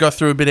Go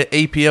through a bit of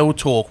EPL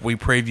talk. We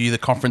preview the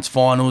conference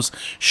finals.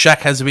 Shaq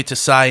has a bit to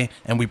say,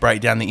 and we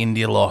break down the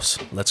India loss.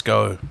 Let's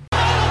go.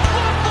 13!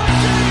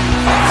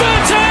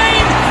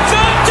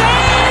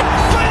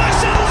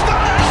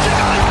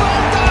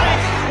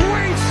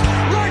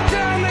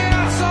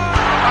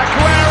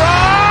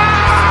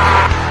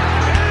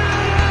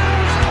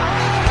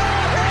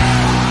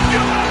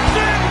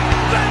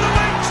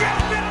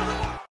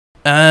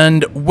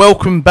 And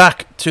welcome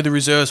back to the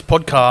Reserves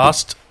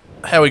podcast.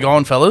 How are we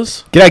going,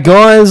 fellas? G'day,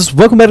 guys.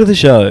 Welcome back to the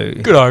show.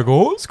 G'day,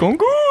 guys. Going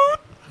good.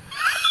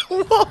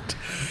 What?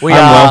 We I'm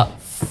are well.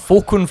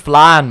 fucking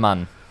flying,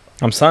 man.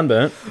 I'm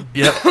sunburnt.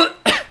 Yep.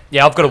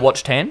 Yeah, I've got a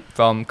watch 10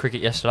 from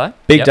cricket yesterday.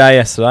 Big Yep. day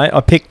yesterday.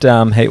 I picked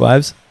heat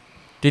waves.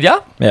 Did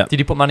ya? Yeah. Did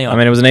you put money on? I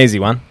mean, it was an easy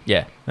one.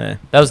 yeah. Yeah.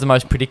 That was the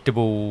most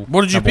predictable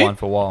What did you number pick? one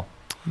for a while.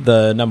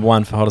 The number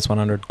one for Hottest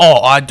 100.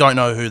 Oh, I don't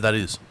know who that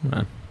is.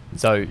 No.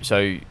 So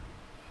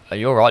are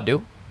you all right,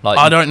 Dill? Like,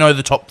 I don't know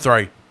the top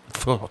three.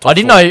 I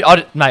didn't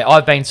know, mate.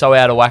 I've been so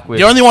out of whack with.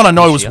 The only one I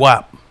know this was year.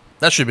 WAP.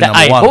 That should be That, number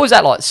hey, one. what was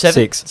that like?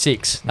 Six.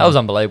 That was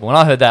unbelievable. When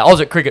I heard that, I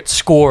was at cricket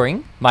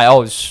scoring, mate. I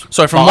was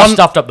So from I one-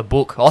 stuffed up the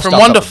book. From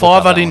 1 to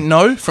 5, I didn't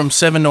know. From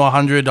 7 to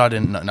 100, I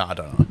didn't know. No, I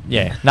don't know.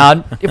 Yeah,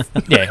 no.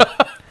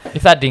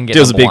 If that didn't get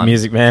Jill's a number big one,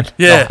 music man.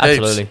 Yeah, oh,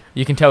 absolutely.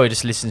 You can tell he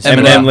just listens. to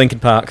Eminem, Linkin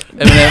Park.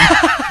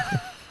 Eminem.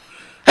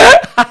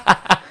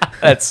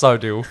 That's so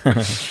Dill. It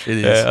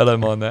is. Yeah, I don't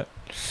mind that.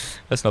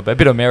 That's not bad.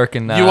 Bit of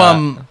American.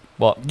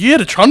 What? You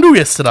had a trundle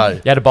yesterday.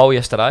 You had a bowl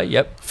yesterday.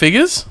 Yep.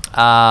 Figures?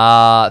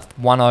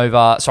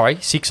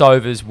 6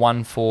 overs,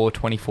 1 for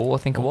 24. I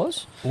think it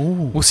was. Ooh.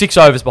 Well, 6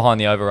 overs behind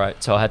the over rate,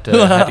 so I had to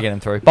get them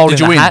through. Bowled Did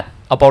in you the win? hat.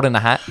 I bowled in the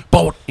hat.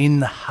 Bolt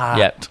in the heart.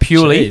 Yeah,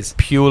 purely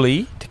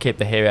Jeez. to keep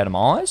the hair out of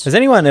my eyes. Has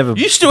anyone ever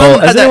You still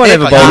bowled, haven't has had that anyone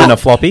ever haircut. bowled You- in a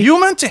floppy? You were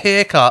meant to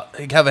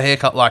have a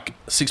haircut like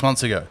 6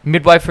 months ago.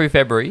 Midway through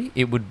February,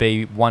 it would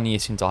be 1 year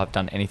since I have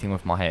done anything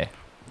with my hair.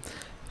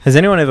 Has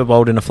anyone ever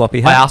bowled in a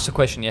floppy I hat? asked the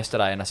question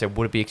yesterday and I said,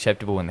 would it be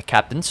acceptable? And the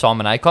captain,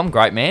 Simon Acom,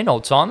 great man,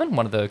 old Simon,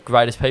 one of the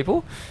greatest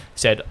people,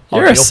 said, You're "I'll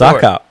a be all for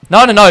sucker. it."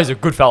 No, he's a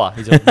good fella.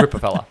 He's a ripper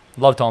fella.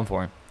 Love time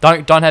for him.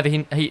 Don't have a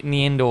heat in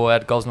the end or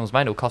at Gosnell's,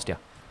 mate. It'll cost you.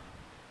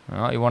 All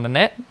right, you want a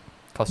net?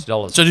 Cost you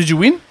dollars. So did you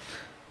win?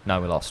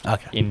 No, we lost.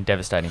 Okay. In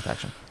devastating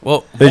fashion.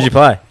 Well, Who'd you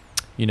play?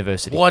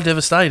 University. why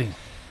devastating?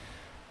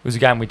 It was a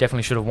game we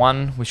definitely should have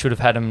won. We should have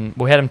had him.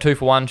 We had him 2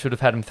 for 1. Should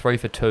have had him 3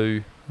 for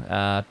 2.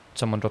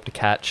 Someone dropped a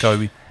catch.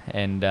 Kobe.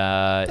 Hey, And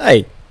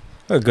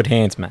got good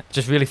hands, mate.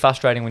 just really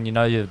frustrating when you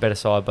know you're the better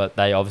side, but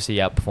they obviously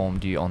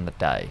outperformed you on the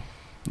day.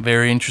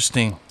 Very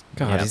interesting.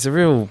 God, Yeah. he's a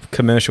real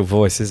commercial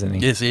voice, isn't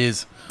he? Yes, he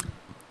is.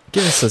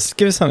 Give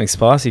us something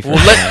spicy for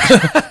Well,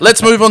 us.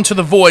 let's move on to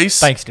the voice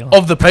Thanks, Dylan.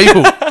 of the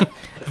people.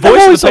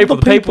 Voice of the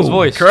people's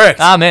voice. Correct.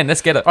 Ah, man,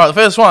 let's get it. All right, the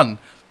first one.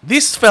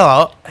 This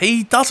fella,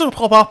 he doesn't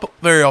pop up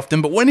very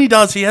often, but when he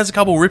does, he has a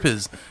couple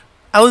rippers.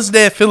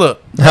 Alasdair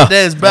Phillip.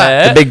 There's back.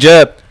 Yeah. The big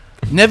jerk.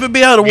 Never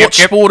be able to watch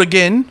Yep. sport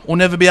again, or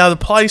never be able to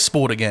play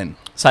sport again.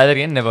 Say that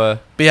again. Never.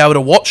 Be able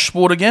to watch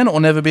sport again, or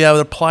never be able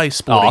to play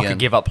sport I again. could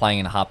give up playing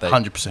in a heartbeat.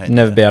 100%.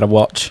 Never be able to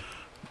watch.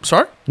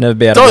 Sorry? Never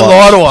be able Don't to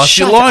watch. lie to us.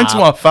 Shut You're lying to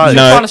my up. face.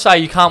 No. You're trying to say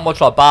you can't watch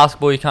like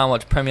basketball, you can't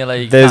watch Premier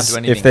League, you can't do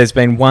anything. If there's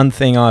been one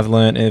thing I've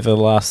learnt over the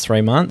last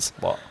 3 months,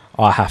 What?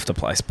 I have to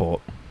play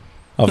sport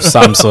of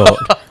some sort.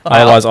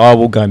 Otherwise, I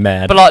will go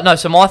mad. But like, no.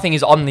 So my thing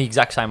is, I'm the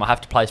exact same. I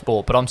have to play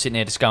sport, but I'm sitting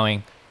there just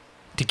going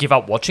to give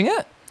up watching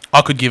it.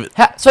 I could give it.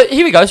 So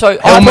here we go. So I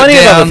have Helmet plenty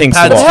of down, other things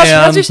to pads watch. How's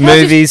down, this-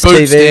 Movies,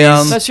 boots TVs.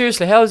 down. No,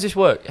 seriously, how does this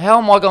work? How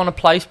am I going to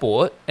play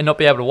sport and not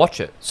be able to watch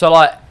it? So,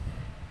 like,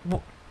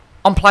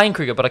 I'm playing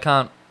cricket, but I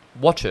can't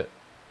watch it.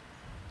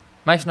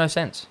 Makes no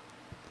sense.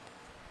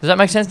 Does that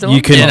make sense, Dylan?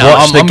 You can Yeah, no,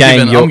 watch I'm the game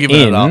giving- you're I'm giving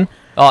it in. up.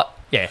 Oh,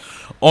 yeah.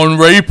 On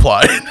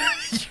replay.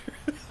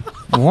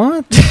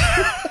 What?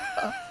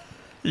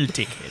 You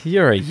dickhead.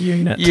 You're a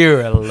unit.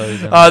 You're a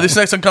loser. This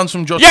next one comes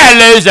from Josh. yeah,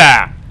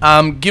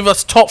 loser! Give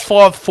us top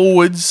 5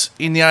 forwards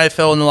in the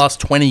AFL in the last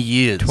 20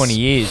 years. 20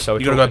 years, so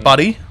You got to go,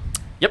 buddy.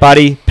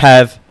 Buddy,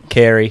 Pav,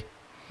 Carey.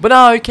 But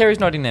no, Kerry's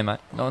not in there, mate.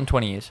 Not in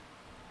 20 years.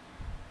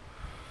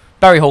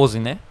 Barry Hall's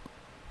in there.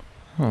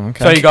 Oh,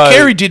 okay. So you go...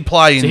 Kerry did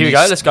play in So here we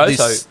this, go, let's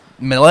go. this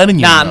millennium.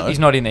 Nah, though. he's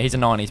not in there. He's a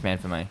 90s man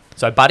for me.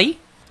 So, Buddy,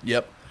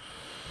 Yep.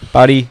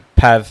 Buddy,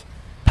 Pav.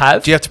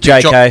 Pav. Do you have to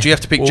pick, JK. do you have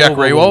to pick Whoa, Jack whoa,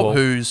 whoa, Rewalt, whoa.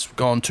 who's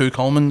gone 2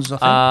 Colemans,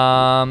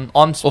 I think?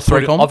 I'm Or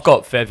 3 Colemans? I've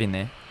got Fev in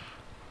there.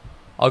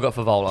 I've got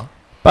Favola.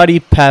 Buddy,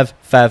 Pav,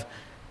 Fav.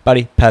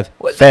 Buddy, Pav,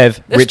 What?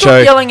 Fev, Let's Richo.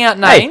 stop yelling out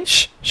Hey,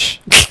 names. shh.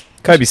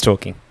 Kobe's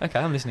talking. Okay,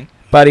 I'm listening.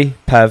 Buddy,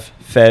 Pav,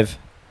 Fev,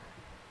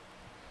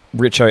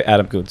 Richo,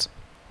 Adam Goods.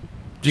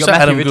 Did you got say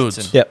Matthew Adam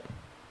Richardson. Goods? Yep.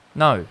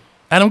 No.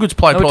 Adam Goods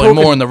played No, we're probably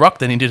talking- more in the ruck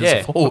than he did as Yeah, a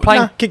we're forward.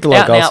 playing Nah, kicked a lot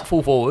of out and goals. out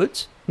full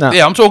forwards. No.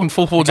 Yeah, I'm talking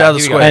full forwards Okay, out of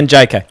the here we square. And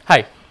JK.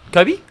 Hey,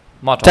 Kobe,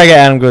 my time. Take out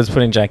Adam Goods,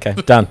 put in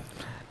JK. Done.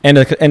 End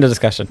of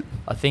discussion.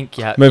 I think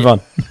you have. Move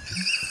on.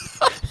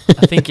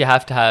 I think you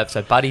have to have.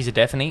 So Buddy's a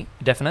definite.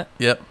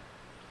 Yep.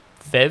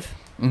 Fev,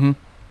 Mm-hmm.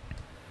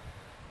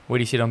 where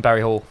do you sit on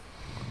Barry Hall?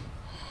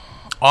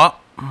 I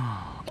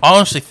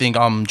honestly think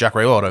I'm Jack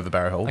Rewalt over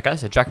Barry Hall. Okay,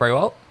 so Jack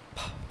Rewalt.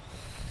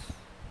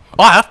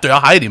 I have to. I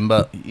hate him,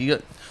 but you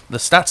got, the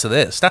stats are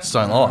there. Stats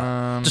don't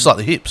lie. Just like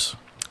the hips.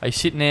 Are you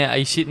sitting there? Are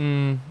you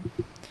sitting?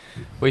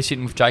 Where are you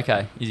sitting with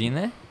JK? Is he in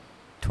there?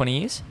 20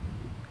 years?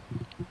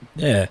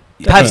 Yeah.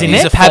 Pav's in He's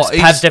there? a fi- Pav's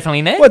he's- definitely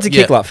in there? What's he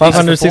kick Yeah. like?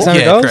 500, He's the 600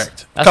 Yeah, goals?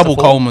 correct. That's Couple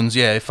the four. Colemans,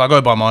 yeah. If I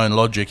go by my own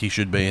logic, he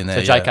should be in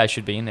there. So yeah. JK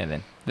should be in there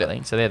then, I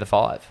think. So they're the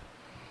 5.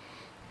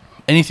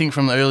 Anything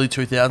from the early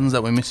 2000s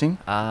that we're missing?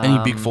 Any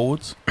big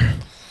forwards?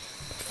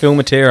 Phil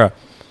Matera.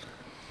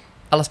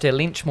 Alistair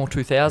Lynch, more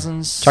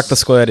 2000s. Chuck the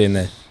squirt in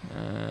there.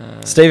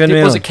 Stephen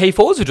Was Milne. it key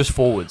forwards or just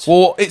forwards?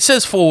 Well, it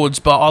says forwards,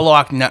 but I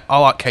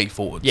like key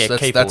forwards. Yeah,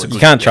 key that's forwards. a good You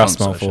can't trust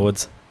small conversation.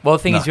 forwards. Well,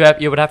 the thing is, No.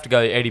 you would have to go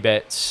Eddie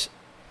Betts,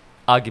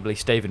 arguably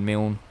Stephen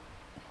Milne.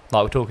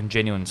 Like, we're talking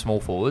genuine small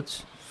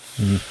forwards.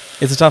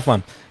 It's a tough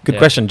one. Good Yeah.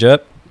 question,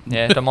 Jerp.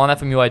 Yeah, don't mind that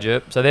from you,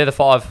 Jerp. So they're the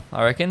 5,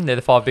 I reckon. They're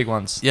the 5 big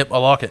ones. Yep, I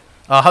like it.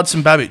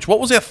 Hudson Babbage. What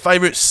was our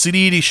favourite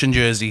City Edition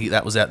jersey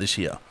that was out this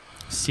year?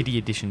 City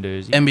edition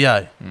jersey.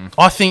 NBA.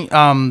 I think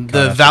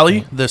the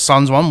Valley, the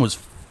Suns one, was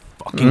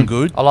fucking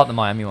good. I like the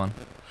Miami one.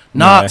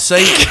 Nah, No.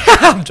 see.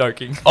 I'm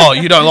joking. Oh,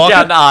 you don't like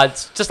Yeah, it? nah,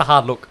 it's just a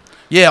hard look.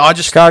 Yeah, I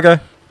just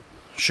Chicago.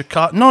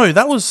 Chicago. No,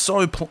 that was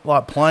so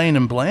plain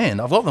and bland.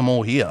 I've got them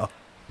all here.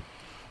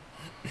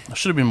 I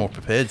should have been more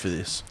prepared for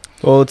this.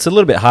 Well, it's a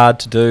little bit hard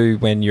to do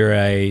when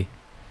you're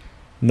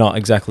not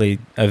exactly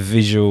a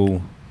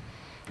visual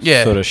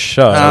Yeah. sort of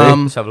show.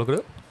 Let's have a look at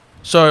it.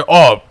 So,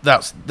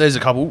 there's a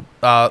couple.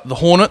 The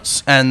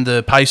Hornets and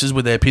the Pacers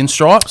with their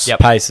pinstripes. Yep.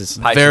 Paces.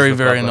 Pacers Very, look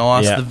very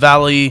lovely. nice. Yeah. The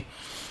Valley,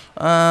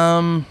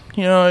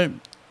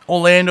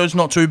 Orlando's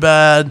not too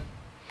bad.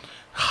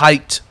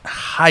 Hate.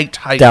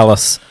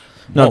 Dallas.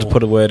 Not to Oh.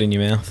 put a word in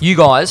your mouth. You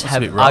guys That's a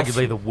have bit rough.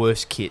 arguably the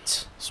worst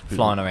kits bit-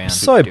 flying around.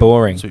 So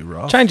boring. It's a bit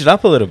rough. Change it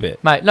up a little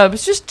bit. Mate, no,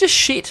 it's just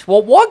shit.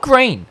 Well, why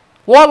green?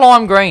 Why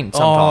lime green Oh,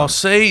 sometimes?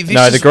 see, this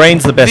No, is, the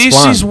green's the best this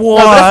one. is why.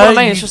 No, but that's what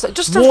I mean. It's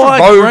just a why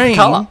rogue green?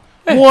 colour.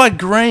 Yeah. Why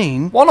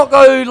green? Why not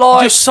go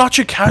like... You're such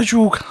a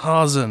casual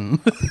cousin.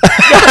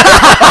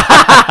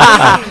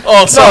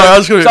 Oh, sorry, I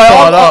was going to So get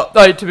fired up.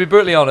 no, to be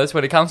brutally honest,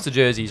 when it comes to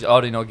jerseys,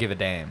 I do not give a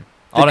damn.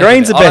 The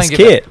green's the best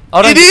kit.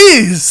 It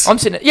is. I'm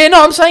sitting. Yeah,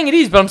 no, I'm saying it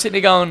is, but I'm sitting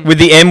there going. With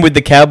the M with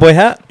the cowboy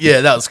hat?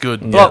 Yeah, that was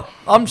good. Yeah. Like,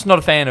 I'm just not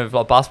a fan of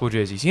like basketball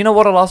jerseys. You know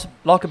what I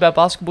like about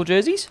basketball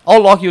jerseys?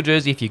 I'll like your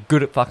jersey if you're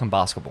good at fucking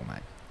basketball,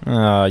 mate.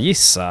 Oh, you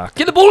suck.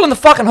 Get the ball in the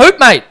fucking hoop,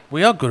 mate.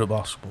 We are good at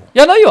basketball.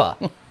 Yeah, I know you are.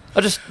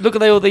 I just look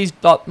at all these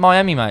like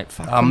Miami, mate.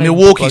 Fuck, I mean,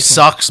 Milwaukee like-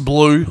 sucks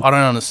blue. I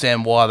don't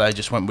understand why they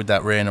just went with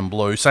that random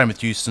blue. Same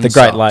with Houston. The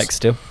Great sucks. Lakes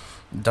still.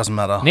 Doesn't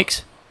matter.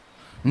 Knicks.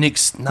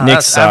 Knicks. No, Knicks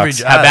that's sucks.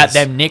 average. How about as.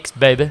 them Knicks,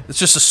 baby? It's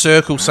just a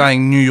circle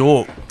saying New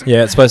York.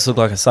 Yeah, it's supposed to look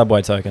like a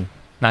Subway token.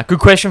 Nah, good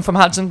question from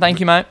Hudson. Thank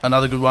you, mate.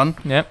 Another good one.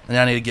 Yep, And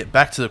now I need to get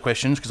back to the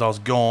questions because I was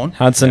gone.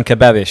 Hudson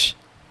Kebabish.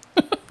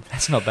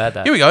 that's not bad.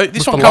 That. Here we go.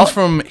 This With one the comes lot?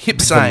 from Hip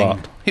the Saying.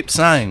 lot. Hip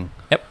Saying.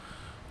 Yep.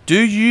 Do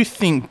you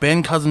think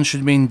Ben Cousins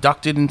should be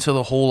inducted into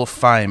the Hall of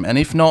Fame? And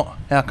if not,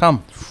 how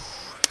come?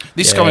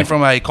 This is Yeah. coming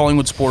from a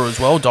Collingwood supporter as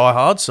well, Die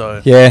Hard.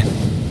 So Yeah,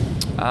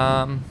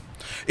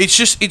 it's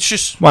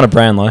just won a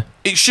Brownlow.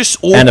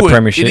 awkward. And a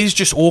premiership. It is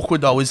just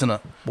awkward though, isn't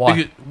it? Why?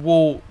 Because,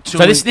 well, So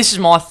this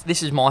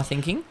is my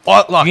thinking.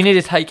 I, like You need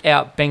to take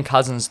out Ben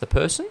Cousins, the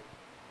person.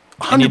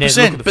 and you need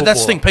to look at 100%. the But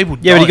that's the thing. footballer.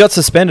 People. Yeah, but he don't. got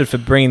suspended for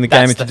bringing the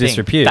game That's into the thing.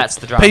 disrepute. That's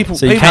the drama. People.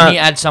 So you people can't- Can you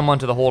add someone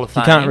to the Hall of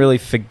Fame? You can't really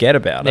forget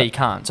about No, it. you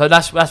can't. So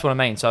that's what I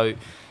mean. So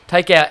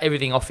take out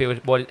everything off field,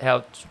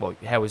 how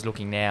he's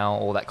looking now,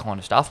 all that kind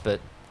of stuff.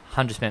 But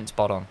 100%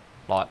 spot on.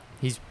 Like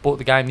he's bought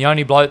the game. The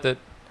only bloke that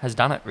has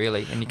done it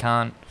really, and you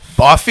can't.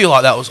 But I feel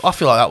like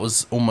that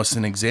was almost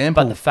an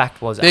example. But the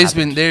fact was, it there's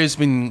happened.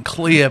 been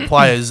clear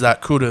players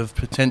that could have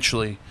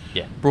potentially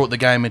Yeah. brought the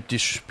game at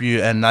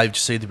disrepute, and they've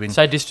just either been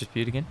Say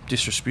disrepute again.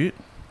 disrepute.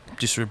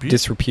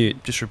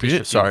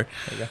 Disrepute. Sorry,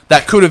 There you go.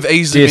 that could have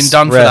easily been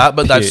done for that,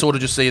 but they've Disrepute. sort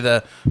of just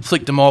either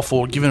flicked them off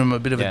or given them a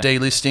bit of Yeah. a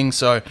delisting.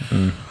 So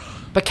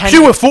But can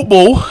pure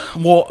football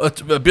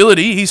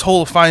ability, he's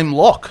Hall of Fame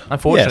lock.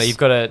 unfortunately, Yes. you've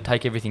got to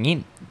take everything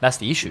in. That's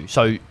the issue.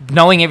 So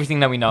knowing everything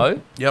that we know,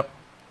 Yep.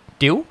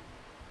 deal.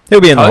 He'll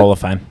be in the Cope? Hall of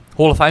Fame.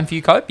 Hall of Fame for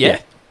you, Cope. Yeah.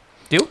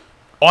 Deal.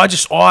 I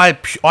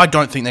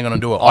don't think they're going to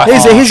do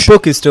it. His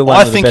book is still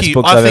one of the best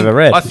books I've ever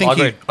read. I think I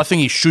agree. I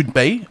think he should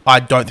be. I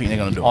don't think they're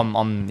going to do it.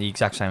 I'm the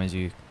exact same as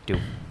you. Deal.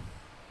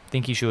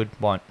 Think he should.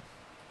 Won't.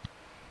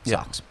 Yeah.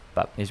 Sucks.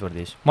 But is what it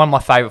is. One of my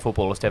favourite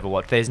footballers to ever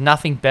watch. There's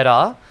nothing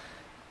better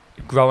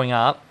growing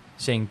up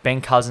seeing Ben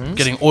Cousins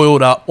Getting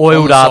oiled up,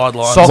 Oiled on the up,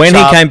 sidelines. socks When he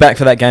up came back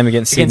for that game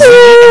against against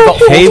Sydney,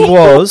 Sydney and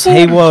got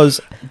he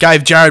was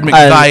Gave Jared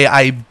McVeigh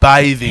a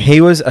bathing. he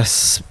was a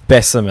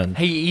specimen.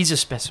 He is a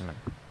specimen.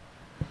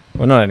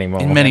 Well, not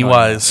anymore. In many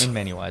ways. In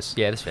many ways.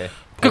 Yeah, that's fair.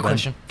 Good man.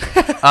 question.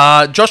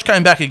 Josh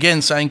came back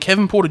again saying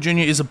Kevin Porter Jr.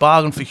 is a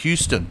bargain for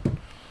Houston.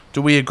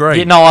 Do we agree?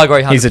 Yeah, no, I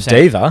agree 100%. He's a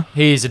diva.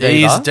 He is a diva.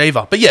 He is a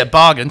diva. But yeah,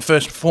 bargain.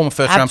 Former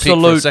first round pick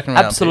for a second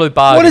round absolute pick.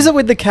 bargain. What is it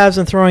with the Cavs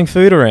and throwing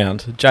food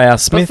around? J.R.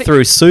 Smith thi-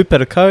 threw soup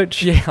at a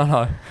coach. Yeah, I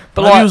know.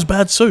 But Maybe like, it was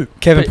bad soup.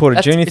 Kevin But Porter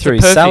that's- Jr. it's a threw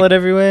perfect- salad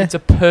everywhere. it's a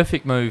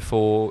perfect move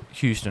for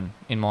Houston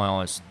in my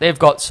eyes. They've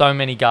got so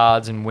many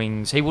guards and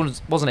wings. He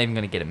wasn't even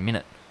going to get a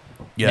minute.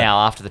 now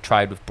after the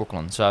trade with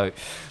Brooklyn. So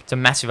it's a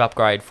massive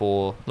upgrade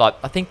for, like,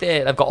 I think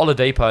they've got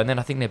Oladipo, and then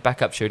I think their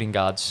backup shooting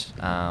guards,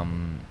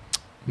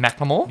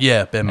 Macklemore.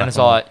 Yeah, Ben And it's McLemore.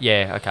 like,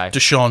 yeah, okay.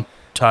 Deshaun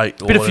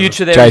Tate. Or Bit of whatever.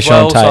 future there Jay as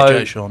well. Sean Tate. So,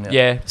 Jay Sean, yeah.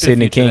 yeah, bit of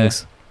Sydney future there.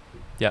 Kings.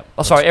 Yeah.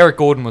 Oh, sorry, Eric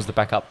Gordon was the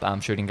backup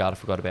shooting guard. I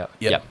forgot about.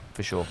 Yep. Yep,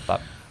 for sure.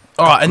 But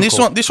All right, and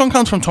Cool. this one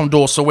comes from Tom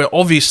Dawes, so we're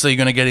obviously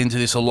going to get into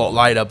this a lot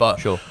later, but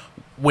sure.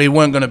 we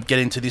weren't going to get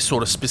into this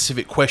sort of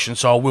specific question,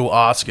 so I will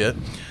ask it.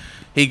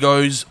 He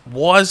goes,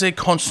 why is there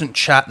constant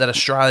chat that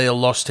Australia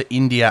lost to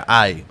India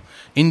A?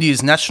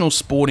 India's national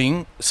sport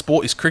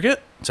is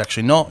cricket. It's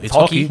actually not. It's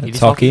hockey. It It's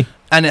is hockey.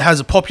 And it has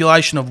a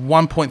population of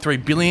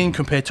 1.3 billion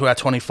compared to our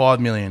 25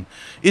 million.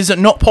 Is it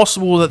not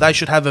possible that they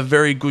should have a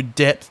very good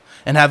depth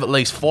and have at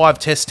least 5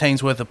 test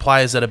teams worth of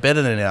players that are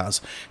better than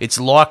ours? It's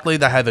likely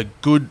they have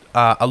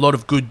a lot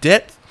of good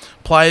depth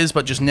players,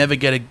 but just never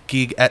get a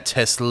gig at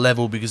test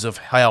level because of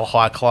how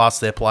high class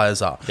their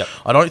players are. Yep.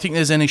 I don't think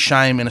there's any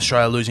shame in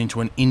Australia losing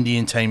to an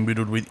Indian team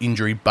riddled with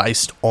injury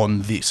based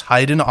on this.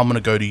 Hayden, I'm going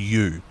to go to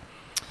you.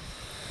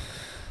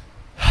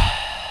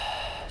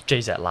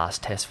 Geez, that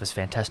last test was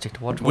fantastic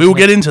to watch. We'll wasn't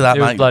get it? into that,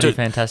 It was mate. bloody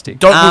fantastic.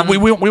 Don't, we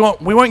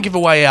won't give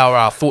away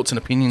our thoughts and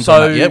opinions So-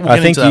 on that yet. We'll I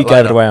get think into you that gave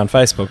later. it away on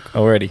Facebook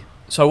already.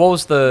 So what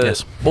was the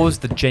Yes.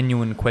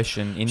 genuine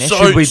question in there?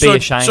 Should we be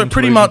ashamed? So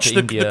pretty losing much to the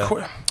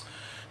India?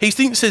 he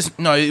thinks there's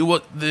no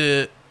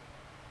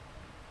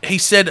he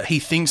said he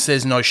thinks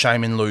there's no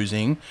shame in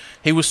losing.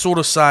 He was sort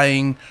of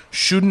saying,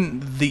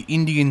 shouldn't the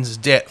Indians'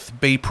 depth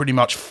be pretty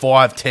much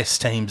 5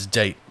 test teams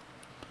deep?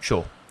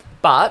 Sure.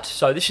 But,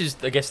 so this is,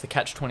 I guess, the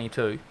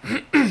catch-22.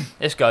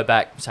 Let's go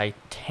back, say,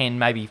 10,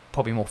 maybe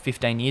probably more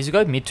 15 years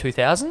ago,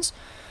 mid-2000s,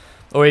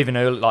 or even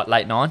early, like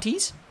late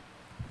 90s.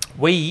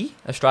 We,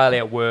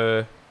 Australia,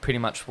 were pretty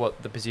much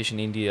what the position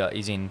India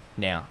is in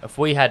now. If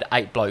we had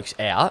 8 blokes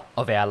out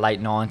of our late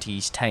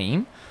 90s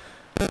team,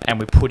 and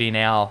we put in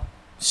our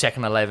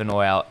second 11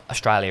 or our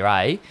Australia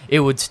A, it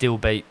would still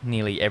beat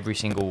nearly every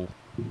single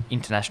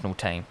international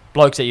team.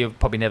 Blokes that you've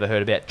probably never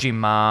heard about, Jim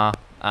Maher,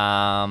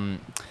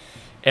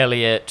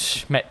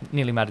 Elliott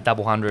nearly made a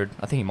double 100.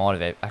 I think he might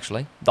have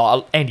actually.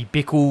 Andy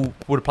Bickle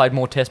would have played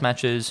more test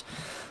matches.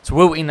 So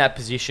we were in that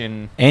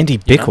position. Andy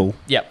you know. Bickle.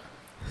 Yep.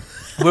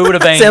 We would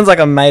have been. Sounds like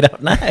a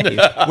made-up name.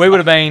 we would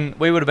have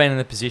been in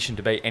the position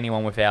to beat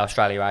anyone with our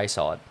Australia A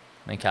side.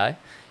 Okay.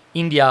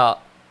 India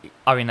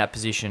are in that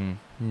position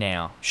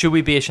now. Should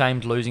we be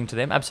ashamed losing to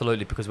them?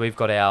 Absolutely, because we've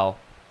got our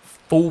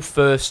full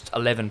first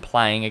 11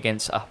 playing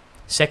against a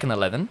second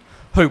 11.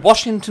 Who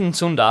Washington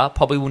Sundar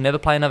probably will never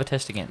play another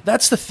test again.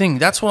 That's the thing.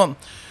 That's what I'm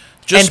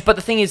just. But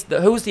the thing is,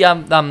 who was the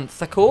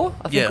Thakur?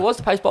 I think Yeah. it was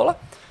the pace bowler.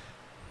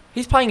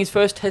 He's playing his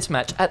first test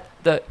match at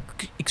the,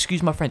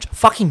 excuse my French,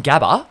 fucking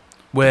Gabba,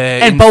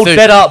 where and in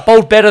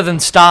bowled better than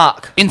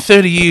Stark. In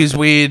 30 years,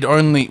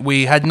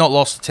 we had not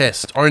lost a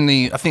test.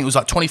 Only I think it was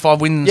like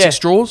 25 wins and Yeah. 6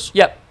 draws.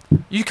 Yep.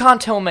 You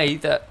can't tell me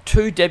that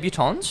 2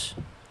 debutants,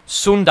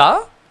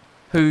 Sundar,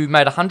 who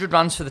made 100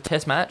 runs for the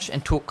test match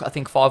and took, I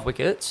think, 5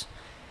 wickets,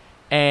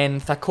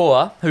 and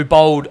Thakur, who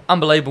bowled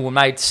unbelievable and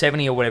made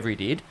 70 or whatever he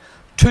did.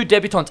 2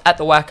 debutants at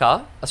the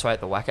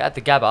at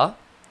the Gabba.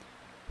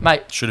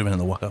 Mate, Should have been in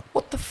the Waka.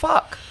 what the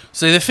fuck?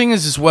 See, the thing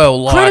is as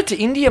well, like Credit to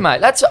India, mate.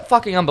 That's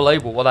fucking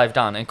unbelievable what they've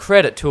done, and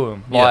credit to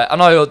them. Like, Yeah. I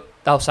know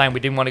they were saying we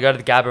didn't want to go to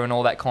the Gabba and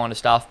all that kind of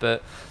stuff,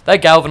 but they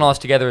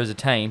galvanised together as a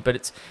team. But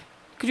it's,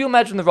 could you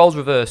imagine the roles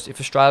reversed if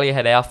Australia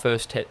had our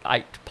first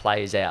 8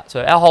 players out?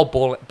 So our whole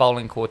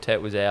bowling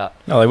quartet was out.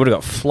 No, they would have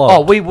got flogged. Oh,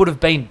 we would have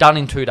been done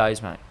in 2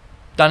 days, mate.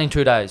 Done in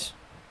 2 days,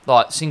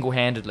 like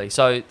single-handedly.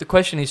 So the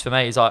question is for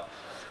me is like,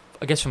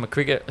 I guess from a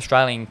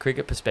Australian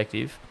cricket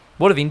perspective,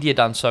 what have India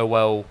done so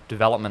well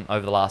development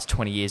over the last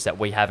 20 years that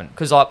we haven't?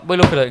 Because like we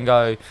look at it and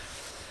go,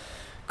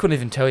 couldn't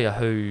even tell you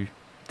who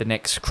the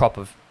next crop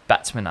of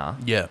batsmen are.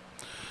 yeah.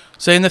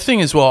 See, and the thing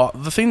is, well,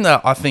 the thing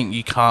that I think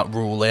you can't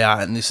rule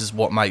out, and this is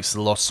what makes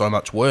the loss so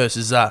much worse,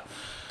 is that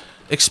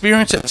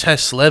experience at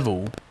test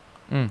level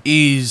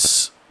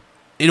is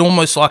it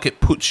almost like it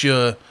puts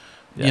your,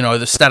 you know,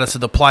 the status of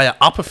the player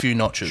up a few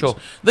notches. Sure.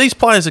 These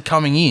players are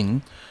coming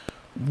in.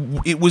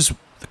 It was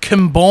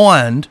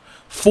combined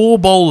 4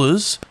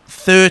 bowlers,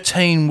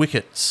 13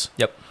 wickets.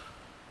 Yep.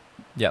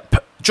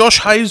 Josh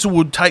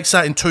Hazlewood takes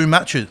that in 2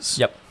 matches.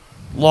 Yep.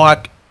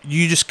 Like,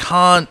 you just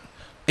can't.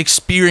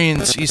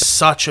 Experience is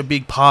such a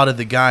big part of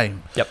the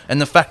game. Yep.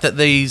 And the fact that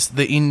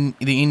the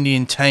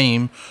Indian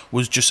team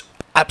was just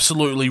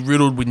absolutely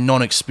riddled with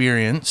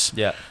non-experience.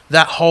 Yeah.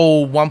 That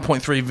whole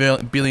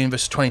 1.3 billion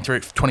versus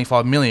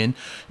 25 million,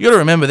 you got to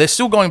remember they're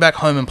still going back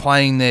home and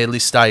playing their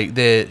List A,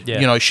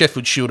 their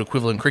Sheffield Shield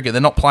equivalent cricket. They're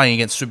not playing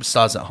against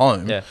superstars at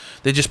home. Yeah.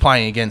 They're just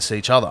playing against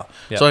each other.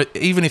 Yeah. So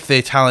even if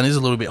their talent is a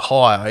little bit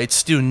higher, it's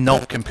still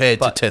not compared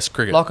to But Test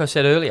cricket. Like I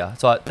said earlier,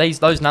 it's like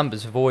those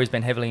numbers have always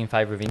been heavily in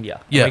favour of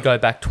India. Yeah. When we go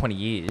back 20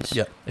 years,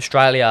 Yeah.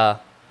 Australia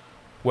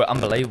were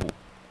unbelievable.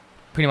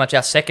 Pretty much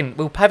our second,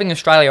 we were having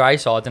Australia A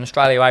sides and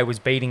Australia A was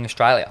beating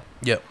Australia.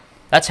 Yep.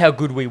 That's how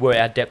good we were,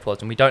 our depth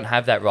was, and we don't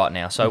have that right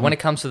now. So when it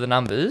comes to the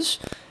numbers,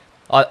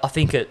 I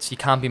think you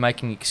can't be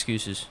making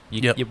excuses.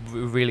 You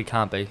really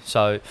can't be.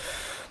 So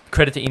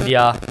credit to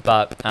India,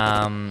 but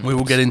We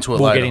will get into it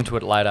we'll later. get into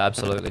it later.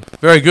 Absolutely,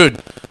 Very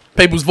good.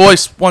 People's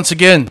voice, once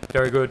again.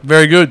 very good.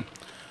 Very good.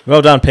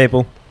 Well done,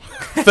 people.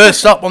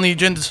 First up on the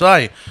agenda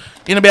today.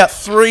 In about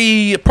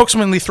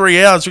approximately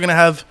 3 hours, we're going to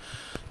have,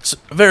 it's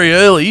very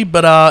early,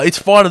 but it's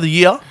fight of the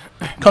year.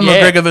 Conor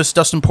Yeah. McGregor versus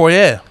Dustin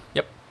Poirier.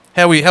 Yep.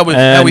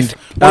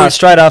 And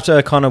straight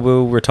after, Connor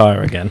will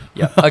retire again.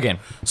 Yep. Again.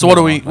 So what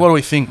do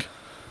we think?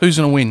 Who's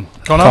going to win?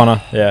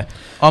 Connor, yeah.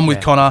 I'm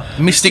with Connor.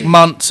 Mystic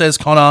Munt says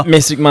Connor.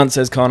 Mystic Munt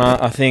says Connor.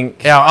 I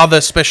think. Our other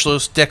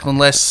specialist, Declan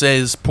Less,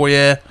 says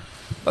Poirier.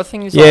 I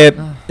think is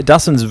Yeah,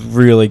 Dustin's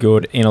really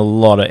good in a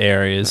lot of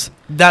areas.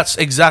 That's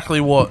exactly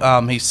what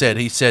he said.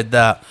 He said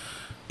that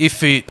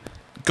if it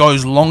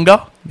goes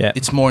longer, Yeah.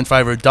 it's more in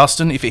favour of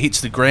Dustin. If it hits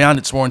the ground,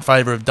 it's more in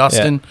favour of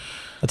Dustin.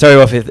 I tell you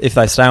what, if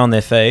they stay on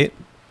their feet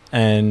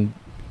and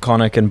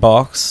Connor can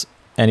box,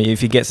 and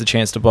if he gets a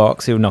chance to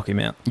box, he'll knock him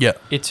out. Yeah.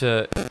 It's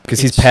a Because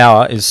his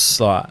power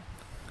is like,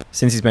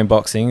 since he's been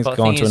boxing, it's But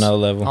the gone thing to is, another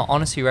level. I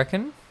honestly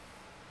reckon.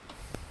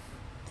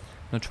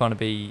 I'm not trying to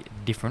be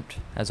different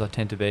as I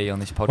tend to be on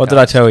this podcast. What did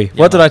I tell you? Yeah,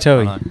 What did know, I tell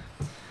you? know.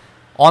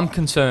 I'm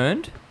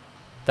concerned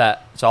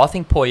that I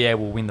think Poirier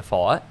will win the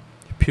fight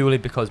purely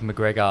because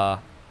McGregor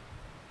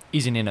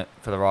isn't in it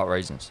for the right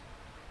reasons.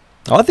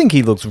 I think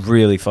he looks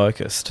really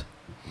focused.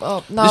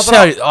 Well, no, This is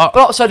but, how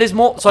but so there's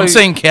more. So I'm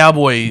seeing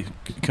cowboy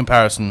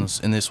comparisons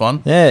in this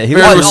one. Yeah, he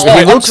Very, looks, res-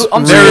 he looks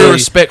I'm very really,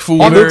 respectful.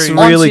 He looks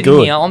very, really sitting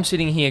good. Here, I'm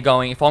sitting here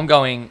going, if I'm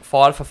going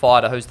fighter for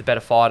fighter, who's the better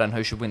fighter and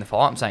who should win the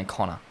fight? I'm saying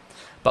Connor.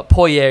 But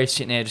Poirier is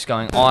sitting there just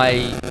going,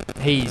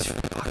 he's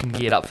fucking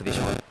geared up for this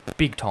one,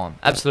 big time,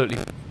 absolutely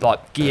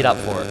like geared up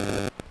for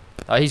it.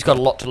 He's got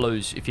a lot to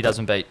lose if he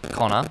doesn't beat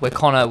Connor. Where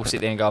Connor will sit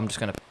there and go, I'm just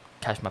going to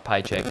cash my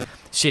paycheck,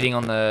 sitting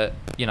in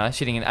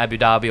Abu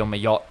Dhabi on my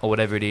yacht or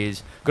whatever it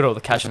is, got all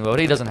the cash in the world.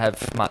 He doesn't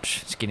have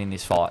much skin in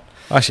this fight.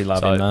 I actually love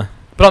So- him though.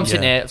 But I'm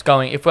sitting there, it's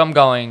going. If I'm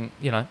going,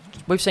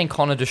 we've seen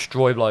Connor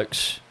destroy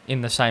blokes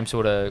in the same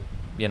sort of,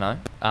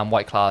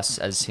 weight class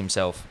as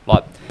himself.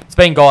 Like it's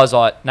been guys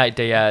like Nate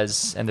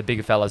Diaz and the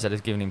bigger fellas that has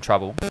given him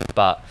trouble.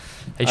 But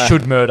he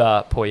should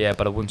murder Poirier.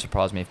 But it wouldn't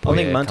surprise me if I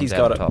Poirier think comes Munty's out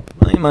got on it. top.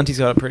 I think Munty's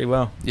got it pretty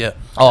well. yeah.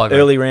 Oh, I agree.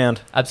 Early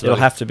round. Absolutely.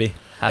 It'll have to be.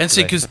 Has And to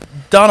see, be. because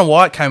Dana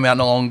White came out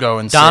not long ago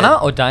and Dana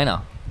said, or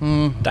Dana?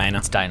 Dana.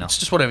 It's Dana. it's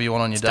just whatever you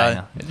want on your It's day.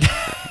 Dana.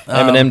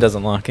 Eminem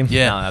doesn't like him.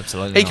 Yeah. No,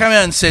 absolutely. He not. came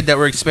out and said that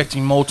we're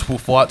expecting multiple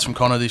fights from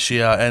Conor this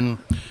year, and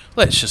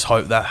let's just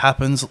hope that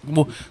happens.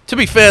 Well, to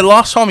be fair,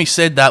 last time he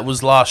said that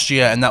was last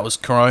year, and that was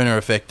Corona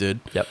affected.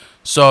 Yep.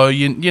 So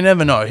you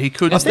never know. He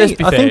could. Let's be I think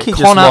fair. he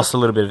just Connor- lost a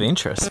little bit of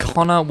interest.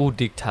 Connor will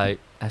dictate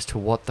as to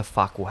what the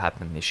fuck will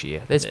happen this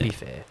year. Let's be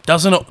fair.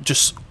 Doesn't it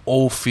just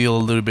all feel a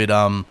little bit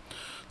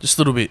just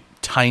a little bit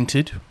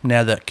tainted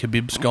now that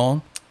Khabib's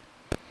gone?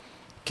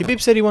 Khabib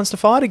said he wants to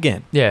fight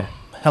again. Yeah.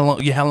 How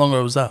long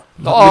ago was that?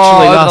 Literally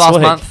last the last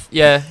week. month.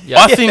 Yeah.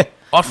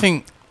 I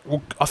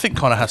think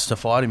Conor has to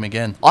fight him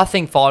again. I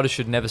think fighters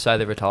should never say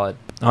they're retired.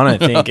 I don't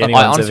think I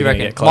anyone's honestly ever going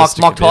to reckon get close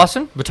to Mike Khabib.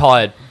 Tyson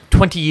retired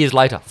 20 years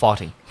later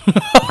fighting.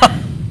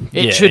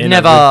 It Yeah, should in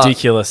never. a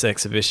ridiculous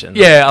exhibition.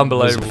 Yeah, It was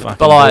unbelievable. fucking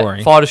But like,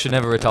 boring. fighters should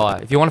never retire.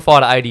 If you want to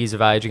fight at 80 years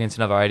of age against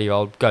another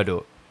 80-year-old, go do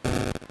it.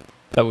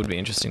 That would be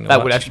interesting to That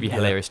watch. would actually be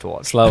hilarious to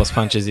watch. Slowest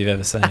punches you've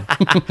ever seen.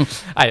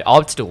 Hey,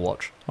 I'd still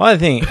watch. I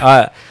think,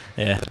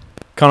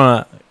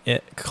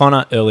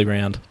 Connor early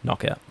round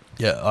knockout.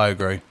 Yeah, I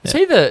agree. Is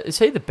he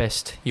the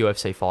best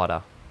UFC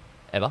fighter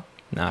ever?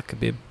 Nah,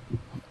 Khabib.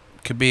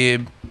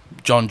 Khabib,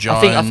 John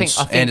Jones, I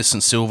think- Anderson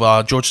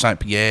Silva, George St.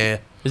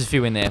 Pierre. There's a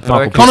few in there. But I Michael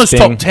reckon Connor's Bisping.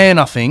 top 10,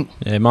 I think.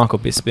 Yeah, Michael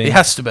Bisping. He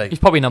has to be. he's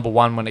probably number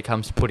one when it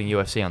comes to putting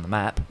UFC on the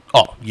map.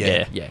 Oh,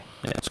 yeah. Yeah.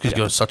 It's because he's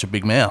got such a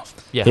big mouth.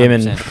 Yeah. Him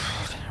and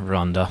 100%.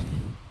 Ronda.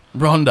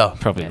 Ronda.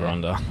 Probably Yeah.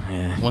 Ronda.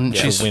 Yeah. When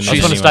Yeah. she's win I just want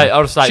to anyway. state.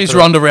 I'll just state. she's for the-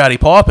 Ronda Rowdy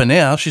Piper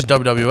now. She's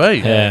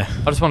WWE. Yeah.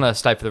 I just want to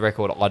state for the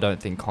record, I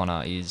don't think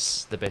Connor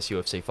is the best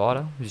UFC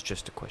fighter. It's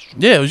just a question.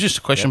 Yeah, it was just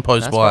a question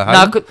posed That's by fine. No,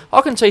 Hayden.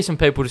 I can see some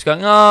people just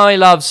going,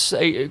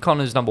 "Oh,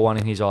 Connor's number one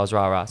in his eyes."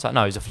 Rah rah. It's like,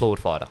 no, he's a flawed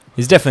fighter.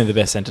 He's definitely the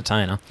best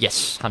entertainer.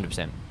 Yes,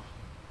 100%.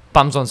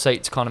 Bums on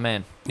seats, kind of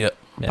man. Yep.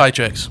 Yeah.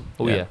 Paychecks.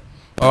 Oh Yeah. yeah.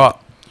 All right.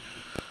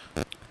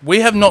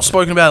 We have not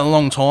spoken about it in a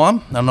long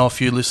time. I know a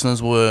few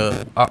listeners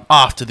were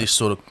after this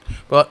sort of,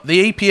 but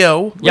the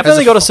EPL. You've as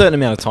only a- got a certain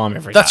amount of time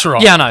every day. That's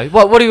right. Yeah, I know.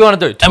 What do you want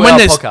to do? And when 2-hour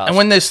there's podcast. and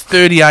when there's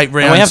 38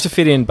 rounds, And we have to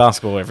fit in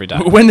basketball every day.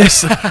 when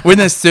there's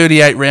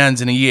 38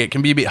 rounds in a year, it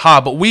can be a bit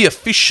hard. But we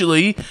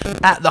officially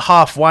at the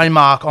halfway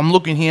mark. I'm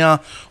looking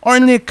here.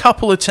 Only a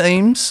couple of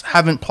teams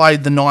haven't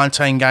played the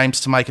 19 games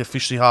to make it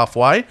officially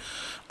halfway.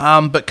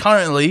 But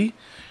currently,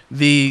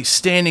 the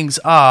standings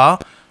are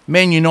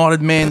Man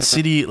United, Man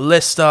City,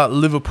 Leicester,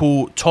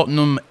 Liverpool,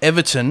 Tottenham,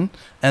 Everton,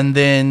 and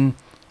then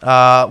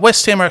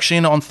West Ham are actually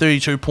in on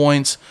 32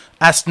 points.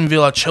 Aston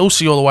Villa,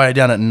 Chelsea all the way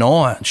down at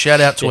 9. Shout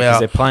out to Yeah, 'cause our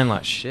they're playing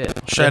like shit.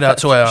 shout out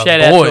to our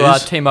Shout out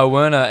boys. to Timo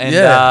Werner and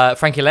Yeah.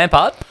 Frankie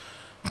Lampard.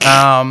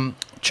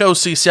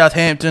 Chelsea,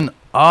 Southampton,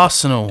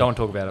 Arsenal. Don't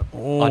talk about it. I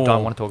Oh.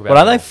 don't want to talk about What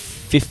it. are they?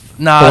 Fifth?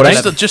 Nah,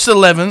 14th? just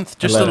 11th.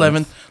 Just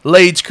 11th.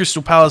 Leeds,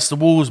 Crystal Palace, the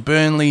Wolves,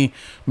 Burnley,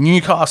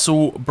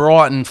 Newcastle,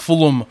 Brighton,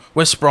 Fulham,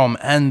 West Brom,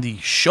 and the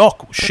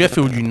shock,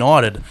 Sheffield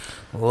United,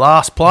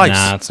 last place.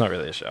 Nah, it's not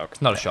really a shock.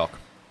 It's not a shock.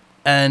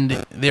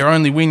 And their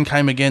only win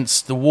came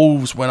against the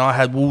Wolves when I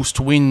had Wolves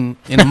to win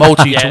in a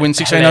multi to win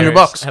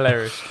 $1,600.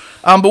 Hilarious.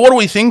 But what are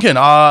we thinking?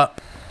 Are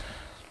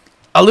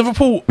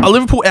Liverpool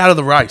out of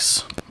the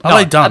race? Are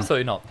they done?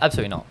 Absolutely not.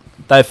 Absolutely not.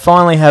 They're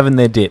finally having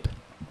their dip.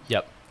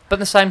 Yep. But at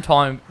the same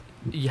time,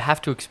 you have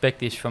to expect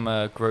this from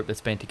a group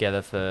that's been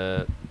together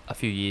for a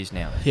few years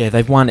now. Yeah,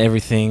 they've won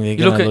everything. They're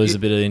going to lose a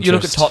bit of interest. You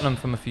look at Tottenham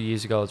from a few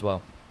years ago as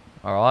well.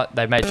 All right,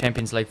 they made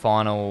Champions League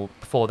final.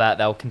 Before that,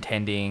 they were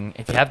contending.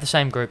 If you have the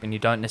same group and you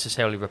don't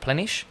necessarily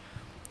replenish,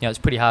 it's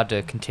pretty hard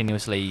to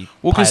continuously.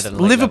 Well, because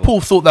Liverpool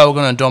thought they were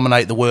going to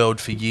dominate the world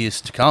for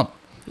years to come,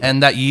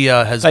 and that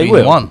year has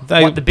been won.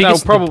 They'll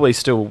probably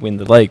still win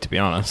the league, to be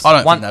honest.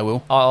 I don't think they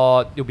will.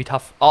 It'll be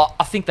tough.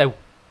 I think they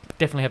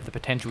definitely have the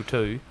potential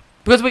to.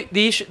 Because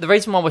the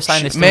reason why we're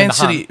saying this, Man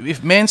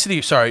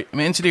City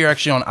are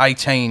actually on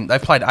 18. They've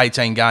played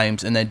 18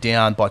 games and they're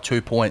down by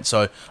 2 points.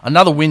 So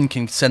another win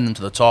can send them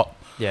to the top.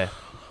 Yeah,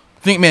 I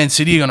think Man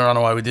City are going to run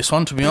away with this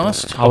one. To be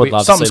honest, I would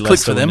love to see clicked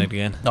Leicester for them win it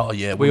again. Oh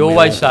yeah, we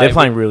always say they're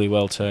playing really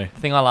well too. The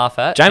thing I laugh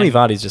at, Jamie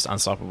Vardy's just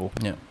unstoppable.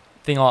 Yeah.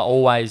 Thing I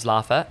always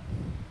laugh at.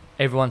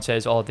 Everyone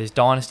says, "Oh, there's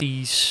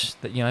dynasties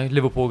that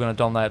Liverpool are going to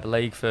dominate the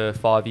league for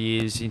 5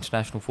 years,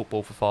 international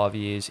football for 5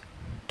 years."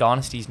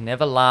 Dynasties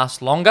never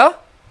last longer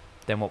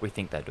than what we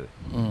think they do.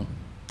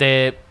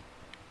 They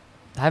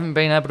haven't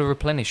been able to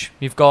replenish.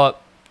 You've got,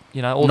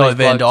 all no these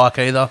Van blokes.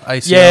 Dijk either.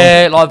 ACL.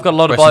 Yeah, I've got a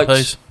lot of Rest in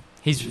blokes. peace.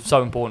 He's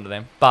so important to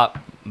them. But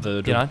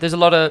there's a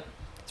lot of.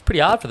 It's pretty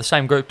hard for the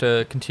same group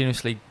to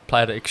continuously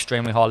play at an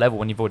extremely high level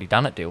when you've already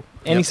done it.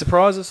 Any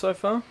surprises so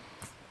far?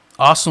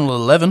 Arsenal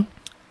 11.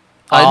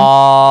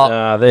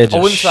 They're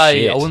just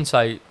I wouldn't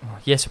say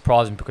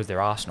surprising because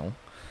they're Arsenal,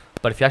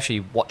 but if you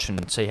actually watch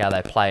and see how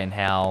they play and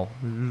how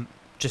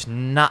just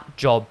nut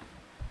job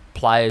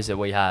players that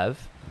we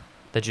have,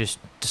 they just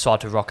decide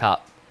to rock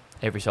up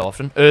every so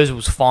often.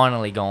 Ozil's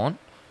finally gone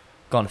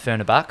to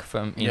Fenerbahce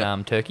from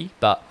in Turkey,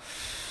 but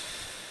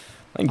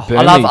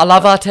I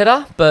love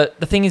Arteta. But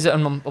the thing is that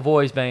I've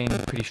always been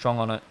pretty strong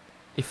on it.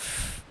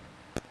 If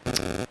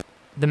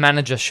the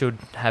manager should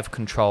have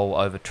control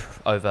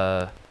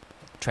over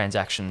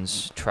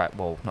transactions,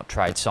 not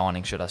trade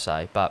signing, should I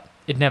say? But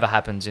it never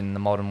happens in the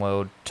modern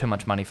world. Too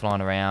much money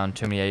flying around,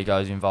 too many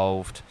egos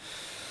involved.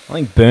 I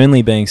think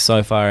Burnley being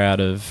so far out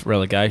of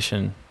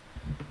relegation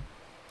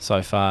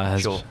so far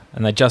has,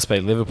 and they just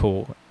beat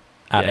Liverpool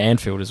at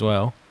Anfield as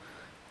well.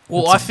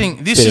 Well, I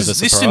think this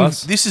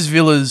is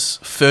Villa's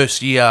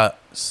first year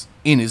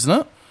in, isn't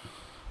it?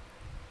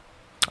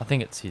 I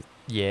think it's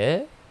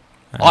I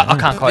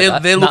can't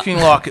quite. They're looking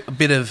like a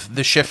bit of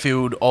the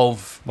Sheffield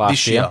of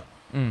this year.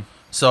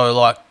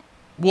 So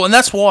and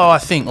that's why I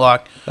think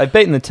they've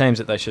beaten the teams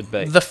that they should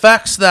beat. The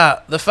fact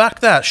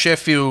that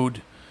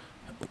Sheffield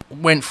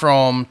went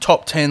from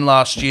top 10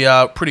 last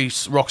year, pretty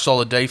rock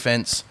solid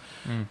defense,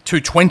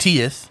 to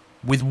 20th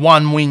with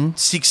 1 win,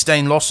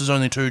 16 losses,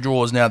 only 2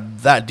 draws. Now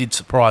that did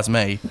surprise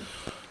me.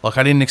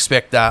 I didn't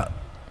expect that.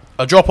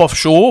 A drop off,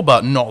 sure,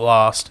 but not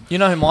last. You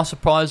know who my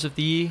surprise of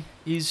the year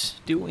is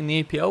still in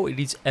the EPL? It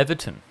is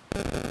Everton.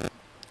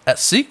 At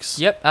 6?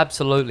 Yep,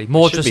 absolutely.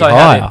 More should just be so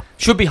higher.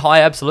 Should be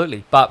high,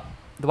 absolutely. But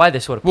the way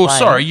they're sort of playing.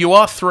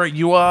 Well, sorry,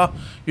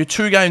 you're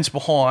 2 games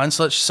behind.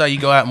 So let's just say you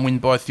go out and win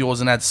both yours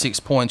and add 6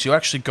 points. You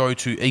actually go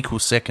to equal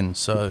second.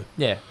 So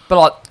yeah,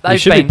 but they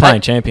should be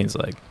playing Champions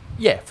League.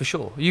 Yeah, for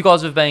sure. You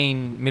guys have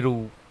been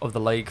middle of the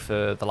league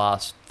for the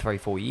last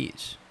 3-4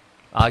 years,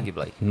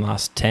 arguably.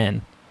 Last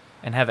 10.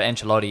 And have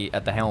Ancelotti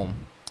at the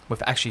helm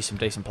with actually some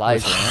decent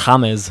players.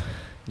 Hummers.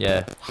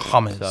 Yeah,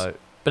 Hummers. So,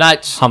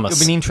 but it'll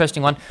be an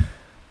interesting one.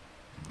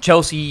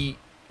 Chelsea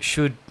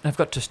have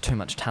got just too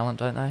much talent,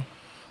 don't they?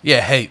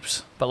 Yeah,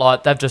 heaps.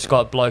 But they've just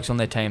got blokes on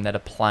their team that are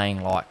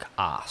playing like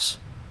arse.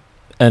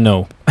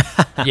 No.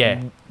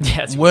 Yeah.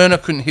 Werner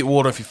couldn't hit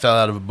water if he fell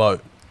out of a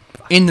boat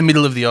in the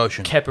middle of the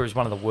ocean. Kepa is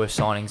one of the worst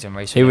signings in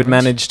recent. He would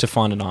manage to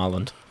find an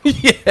island.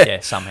 Yeah,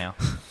 somehow.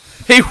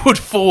 He would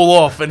fall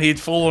off and he'd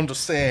fall onto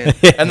sand,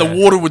 and the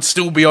water would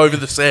still be over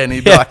the sand.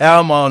 He'd be like, "How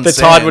am I on the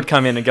sand?" The tide would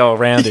come in and go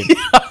around him.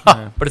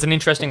 But it's an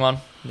interesting one.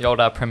 The old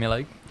Premier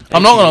League.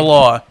 I'm not going to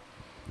lie.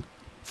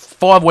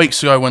 5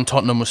 weeks ago, when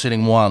Tottenham was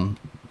sitting 1,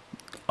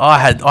 I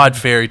had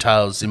fairy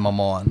tales in my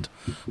mind,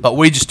 but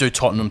we just do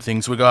Tottenham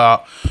things. We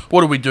go,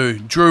 what do we do?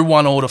 Drew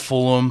 1-1 to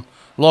Fulham,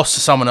 lost to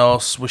someone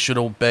else we should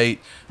all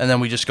beat, and then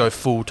we just go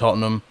full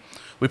Tottenham.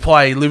 We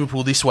play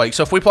Liverpool this week,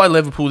 so if we play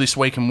Liverpool this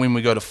week and win,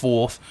 we go to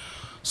 4th.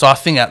 So I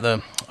think I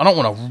don't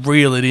want to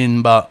reel it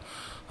in, but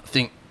I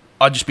think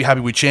I'd just be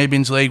happy with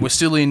Champions League.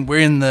 We're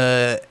in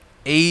the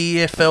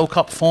EFL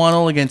Cup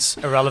final against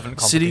irrelevant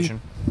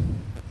competition. City.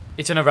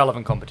 It's an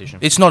irrelevant competition.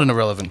 It's not an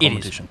irrelevant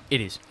competition. It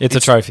is. It's a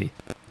trophy.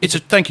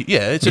 Thank you.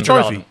 Yeah, it's a trophy.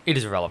 Irrelevant. It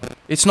is irrelevant.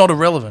 It's not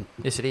irrelevant.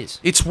 Yes, it is.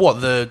 It's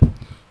the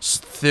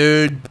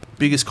 3rd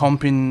biggest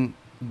comp in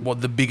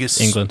the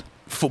biggest England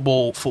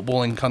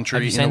footballing country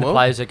Have you in seen the world.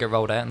 Players that get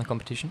rolled out in the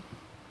competition?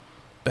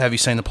 But have you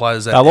seen the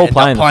players that They'll all end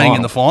play up in the playing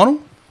in the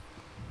final?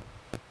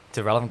 It's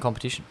a relevant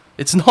competition.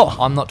 It's not.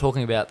 I'm not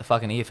talking about the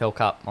fucking EFL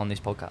Cup on this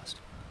podcast.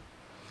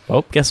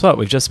 Well, guess what?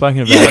 We've just spoken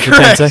about Yeah, it for 10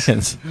 correct.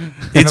 seconds.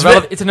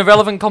 It's an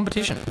irrelevant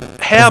competition.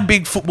 How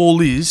big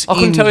football is I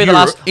couldn't in tell you the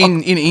Europe, last-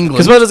 in England.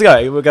 Because where does it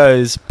go? It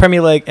goes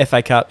Premier League,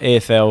 FA Cup,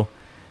 EFL,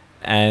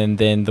 and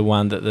then the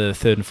one that the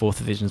third and fourth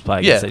divisions play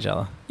against Yeah. each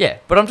other. Yeah,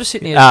 but I'm just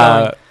sitting here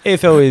going,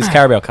 EFL is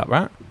Carabao Cup,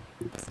 right?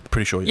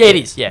 Pretty sure. yeah, it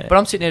is, yeah. Yeah. But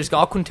I'm sitting there just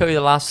going, I couldn't tell you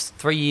the last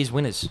 3 years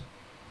winners.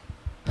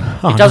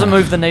 Oh, It doesn't no.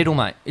 move the needle,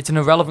 mate. It's an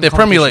irrelevant They're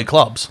Premier competition. League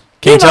clubs.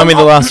 Can you Yeah, tell no, me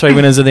the last 3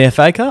 winners of the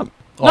FA Cup?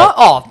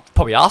 No,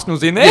 probably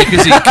Arsenal's in there.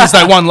 Because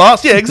they won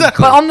last. Yeah,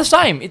 exactly. But I'm the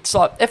same. It's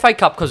like FA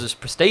Cup because it's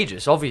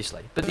prestigious,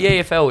 obviously. But the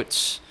EFL,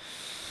 it's...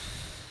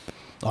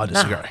 I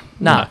disagree.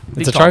 Nah, It's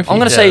big a time. trophy. I'm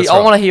going to Yeah, see... that's I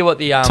right. want to hear what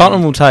the...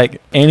 Tottenham will take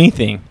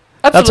anything.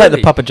 They'll Absolutely.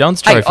 take the Papa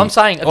John's Hey, trophy. I'm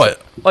saying... Oi.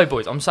 Oi,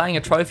 boys, I'm saying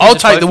a trophy I'll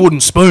is a take the trophy. wooden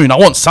spoon. I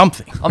want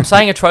something. I'm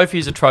saying a trophy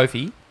is a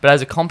trophy, but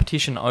as a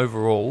competition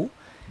overall,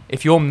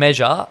 if your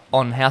measure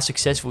on how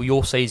successful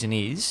your season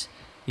is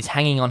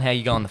hanging on how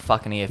you go in the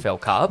fucking EFL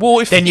Cup, Well,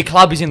 if- then your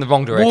club is in the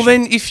wrong direction. Well,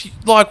 then, if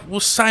you,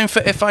 same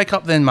for FA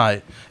Cup, then,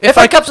 mate.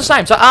 FA Cup's the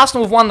same. So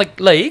Arsenal have won the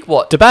league.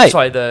 What? Debate.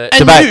 Sorry, the... And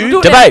Debate. you- Do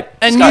it Debate. now.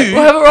 And Let's go. you-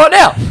 We'll have it right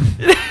now.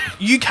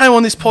 You came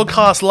on this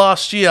podcast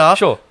last year,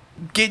 Sure.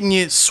 getting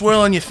you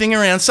swirling your thing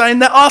around, saying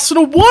that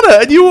Arsenal won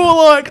it, and you were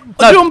like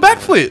No. doing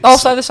backflips. I'll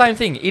say the same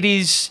thing. It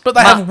is... But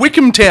they have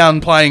Wickham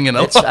Town playing in it.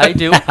 Let's say,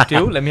 deal.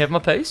 Let me have my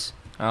piece.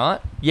 All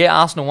right. Yeah,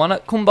 Arsenal won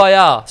it.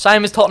 Kumbaya.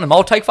 Same as Tottenham.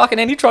 I'll take fucking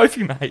any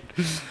trophy, mate.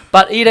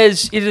 But it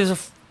is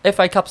a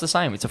FA Cup's the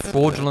same. It's a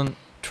fraudulent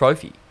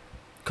trophy.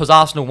 Because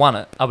Arsenal won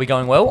it. Are we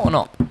going well or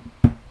not?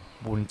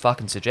 Wouldn't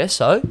fucking suggest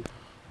so.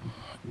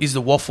 Is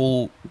the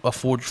waffle a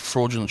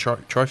fraudulent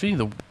trophy?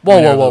 The Whoa,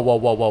 winner whoa, of whoa, the-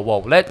 whoa, whoa, whoa,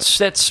 whoa.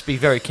 Let's be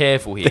very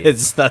careful here.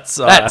 That's That's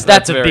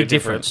a very big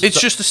different. difference.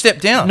 It's just a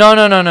step down. No.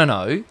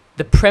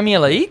 The Premier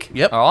League,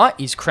 Yep. all right,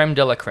 is creme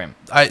de la creme.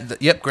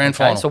 Yep, grand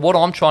Okay, final. so what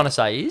I'm trying to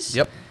say is,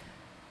 Yep.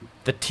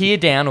 the tier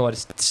down or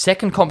the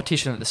second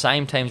competition that the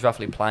same team's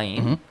roughly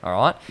playing, Mm-hmm. all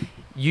right,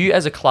 you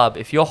as a club,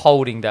 if you're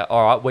holding that,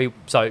 all right,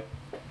 so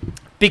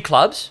big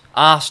clubs,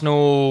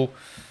 Arsenal,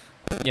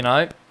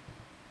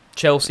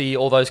 Chelsea,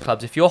 all those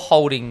clubs, if you're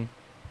holding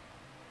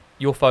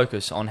your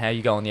focus on how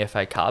you go in the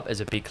FA Cup as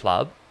a big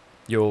club,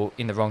 you're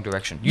in the wrong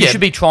direction. You Yeah.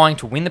 should be trying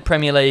to win the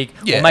Premier League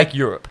Yeah. or make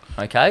Europe,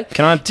 okay?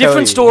 Can I tell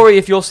Different you- story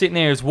if you're sitting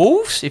there as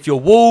Wolves, if you're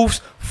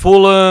Wolves,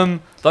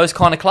 Fulham, those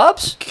kind of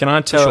clubs. Can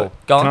I tell? Sure.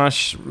 Go on.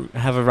 Can I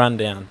have a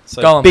rundown?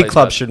 So Go on, big please,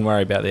 clubs go. shouldn't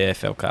worry about the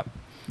AFL Cup.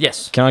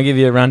 Yes, Can I give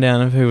you a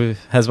rundown of who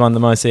has won the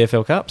most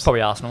EFL Cups?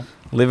 probably Arsenal.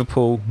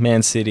 Liverpool,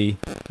 Man City,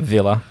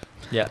 Villa,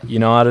 Yeah,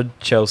 United,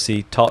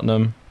 Chelsea,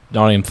 Tottenham,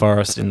 Nottingham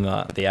Forest in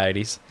the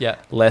 80s, yeah.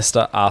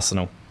 Leicester,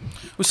 Arsenal.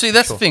 Well, see,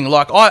 that's Sure. the thing.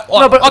 Like, No,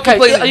 but I okay,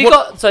 completely-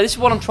 so this is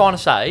what I'm trying to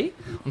say.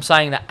 I'm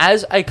saying that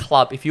as a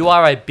club, if you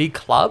are a big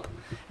club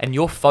and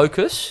your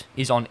focus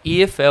is on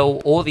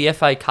EFL or the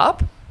FA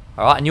Cup,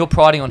 all right, and you're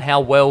priding on how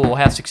well or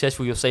how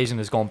successful your season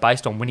has gone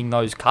based on winning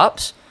those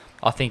cups,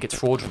 I think it's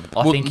fraudulent.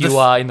 I Well, think the you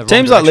are in the wrong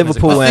Teams like direction as a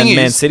Liverpool club. The and thing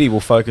Man is- City will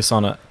focus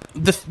on it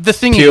the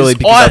thing purely is,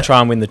 because they'll try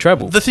and win the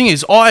treble. The thing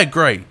is, I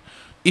agree.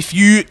 If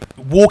you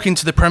walk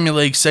into the Premier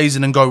League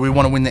season and go, we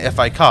want to win the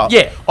FA Cup,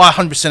 Yeah. I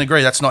 100%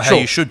 agree. That's not how Sure.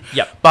 you should.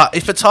 Yep. But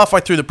if it's halfway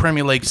through the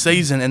Premier League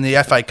season and the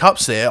FA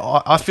Cup's there,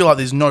 I feel like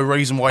there's no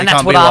reason why And you that's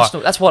can't what be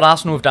Arsenal. That's what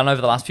Arsenal have done over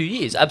the last few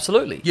years.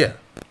 Absolutely, like, yeah.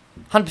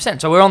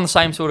 100%. So we're on the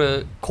same sort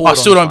of court. I on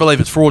still this don't one. believe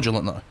it's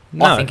fraudulent though.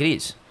 No, I think it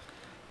is.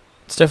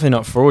 it's definitely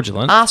not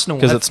fraudulent. Arsenal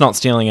because have- it's not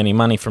stealing any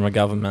money from a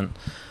government.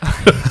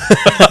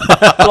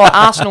 Like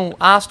Arsenal.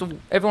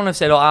 Everyone has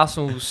said, "Oh,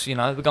 Arsenal's, we're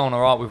going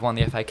all right. We've won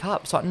the FA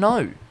Cup." It's like,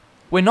 no,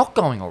 we're not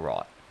going all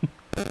right.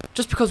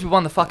 Just because we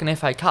won the fucking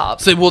FA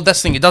Cup, So, well,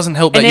 that's the thing. It doesn't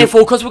help and that you.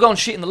 therefore, because we're going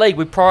shit in the league,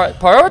 we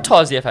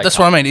prioritise the FA That's Cup.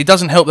 what I mean. It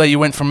doesn't help that you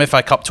went from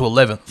FA Cup to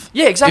 11th.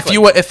 Yeah, exactly. If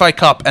you were FA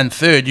Cup and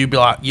third, you'd be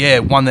like, yeah,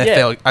 won the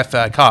Yeah.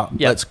 FA Cup.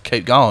 Yeah. Let's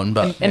keep going.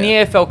 But and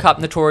yeah. the AFL Cup,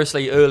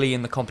 notoriously early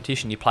in the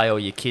competition, you play all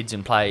your kids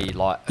and play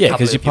like a Yeah, couple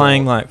because you're of your-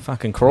 playing like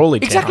fucking Crawley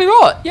Town. exactly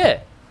right. Yeah,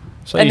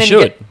 So and you then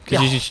you should, get-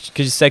 because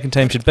yeah. your second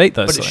team should beat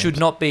those. but it teams. should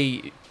not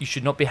be. You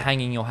should not be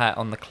hanging your hat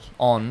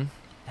on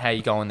how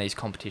you go in these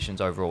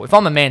competitions overall. If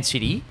I'm a Man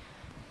City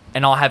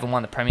and I haven't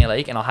won the Premier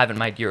League and I haven't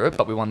made Europe,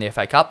 but we won the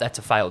FA Cup, that's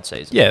a failed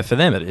season. Yeah, for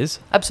them it is,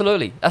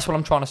 Absolutely. That's what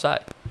I'm trying to say.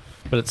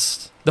 but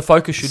it's The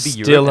focus should be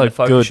still Europe a and the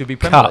focus good should be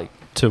Premier cup League.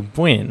 to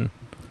win.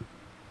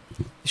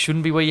 It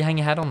shouldn't be where you hang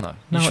your hat on, though.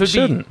 No, you it should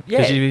shouldn't, Be,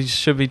 because yeah. you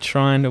should be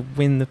trying to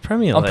win the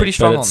Premier I'm League. pretty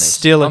strong but on it's this.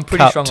 still a I'm pretty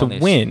cup strong to on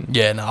this. win.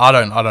 Yeah, no, I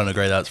don't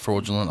agree that's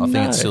fraudulent. I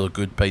think it's No. still a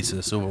good piece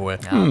of silverware.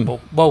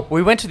 Well,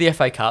 we went to the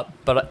FA Cup,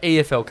 but an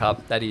EFL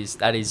Cup, that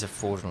is a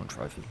fraudulent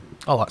trophy.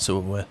 I like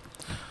silverware.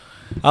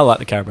 I like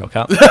the Carabao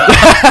Cup.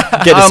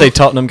 Get to see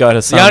Tottenham go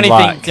to some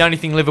The only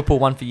thing Liverpool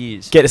won for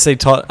years. Get to see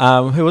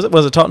who was it?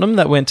 Was it Tottenham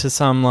that went to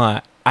some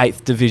like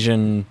 8th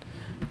division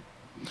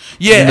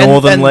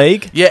Northern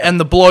League. Yeah, and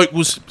the bloke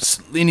was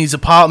in his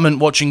apartment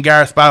watching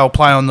Gareth Bale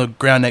play on the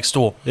ground next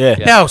door. Yeah.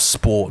 How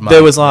sport, mate?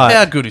 There was like-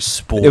 how good is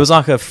sport? It was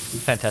like a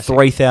Fantastic.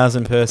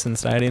 3,000 person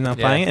stadium they're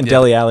Yeah. playing, and Yeah.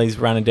 Dele Alli's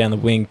running down the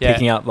wing, Yeah.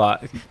 picking up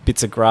like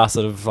bits of grass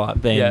that have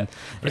like been. Yeah,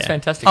 it's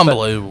fantastic.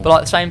 Unbelievable. But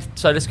like the same.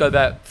 So let's go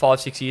back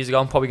 5-6 years ago.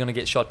 I'm probably going to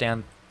get shot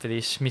down for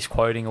this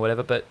misquoting or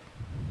whatever. But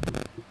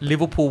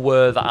Liverpool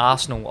were the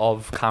Arsenal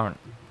of current,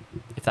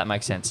 if that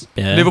makes sense.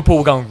 Yeah. Liverpool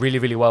were going really,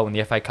 really well in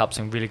the FA Cups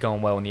and really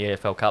going well in the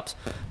EFL Cups,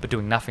 but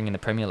doing nothing in the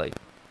Premier League.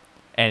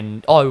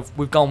 And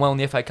we've gone well in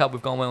the FA Cup.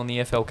 We've gone well in the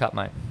EFL Cup,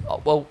 mate.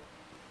 Oh, well,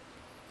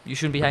 you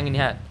shouldn't be hanging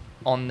your hat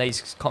on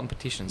these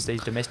competitions,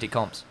 these domestic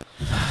comps.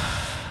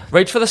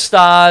 Reach for the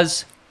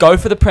stars. Go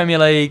for the Premier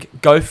League.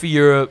 Go for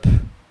Europe.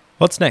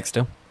 What's next,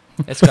 still?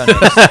 Let's go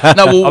next.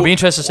 no, well, I'll be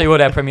interested to see what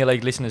our Premier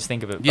League listeners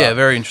think of it. yeah, but-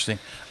 very interesting.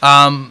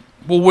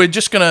 Well, we're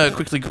just going to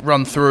quickly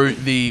run through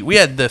we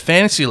had the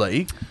Fantasy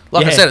League.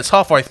 Like I Yeah. said, it's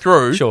halfway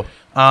through. Sure.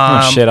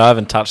 Oh shit, I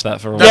haven't touched that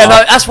for a while. Yeah,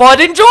 no, that's why I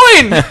didn't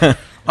join.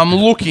 I'm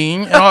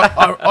looking, and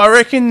I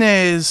reckon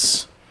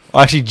there's...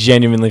 I actually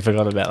genuinely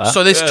forgot about that.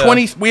 So there's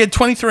 20... We had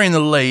 23 in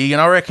the league,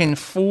 and I reckon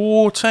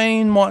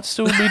 14 might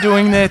still be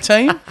doing their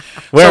team.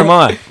 Where So am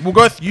I? We'll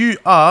go... You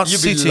are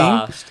You'll be sitting...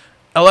 last.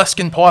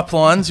 Alaskan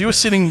Pipelines. You were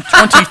sitting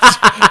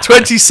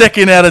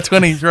 22nd out of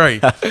 23.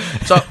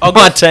 So I'll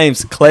My go,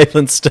 team's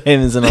Cleveland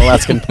Steamers and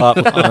Alaskan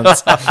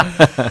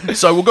Pipelines.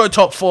 so we'll go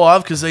top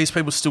 5 because these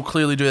people still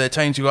clearly do their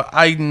teams. We've got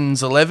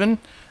Aiden's 11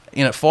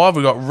 in at 5.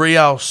 We've got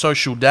Real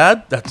Social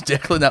Dad. That's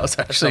Declan. That was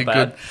actually not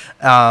good.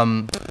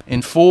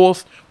 In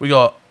 4th, we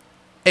got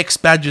X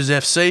Badgers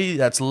FC.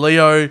 That's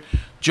Leo.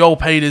 Joel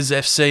Peters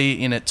FC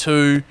in at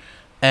 2.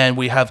 And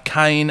we have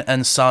Kane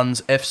and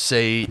Sons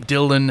FC.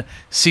 Dylan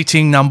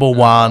sitting number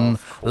 1.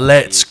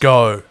 Let's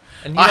go.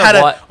 And you I know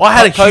had what? I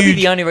had a Kobe, huge...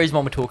 the only reason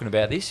why we're talking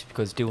about this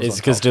because Dill's It's on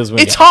because top. Dill's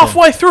winning. It's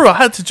halfway through. I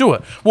had to do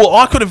it. Well,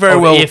 I could have very Oh,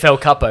 well... the EFL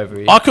Cup over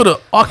here.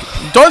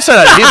 Don't say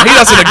that to him. He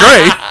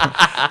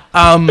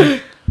doesn't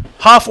agree.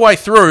 Halfway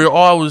through,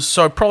 I was...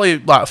 So probably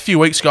like a few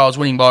weeks ago, I was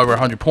winning by over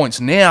 100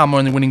 points. Now I'm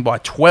only winning by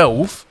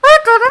 12.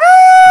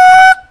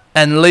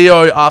 And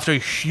Leo, after a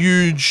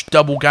huge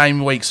double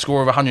game week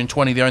score of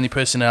 120, the only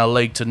person in our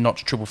league to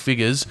notch triple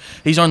figures,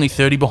 he's only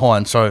 30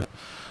 behind. So,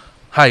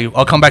 hey,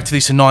 I'll come back to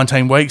this in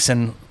 19 weeks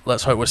and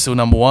let's hope we're still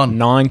number 1.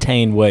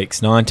 19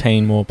 weeks,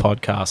 19 more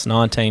podcasts,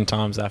 19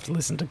 times I have to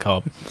listen to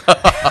Cobb.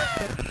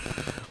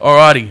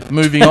 Alrighty,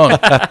 moving on.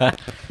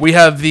 We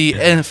have the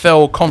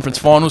NFL Conference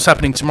Finals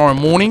happening tomorrow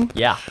morning.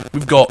 Yeah.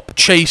 We've got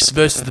Chiefs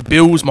versus the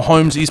Bills.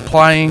 Mahomes is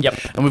playing. Yep.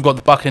 And we've got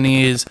the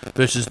Buccaneers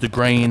versus the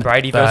Green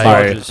Brady Bay versus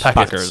Rodgers.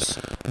 Packers.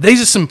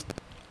 These are some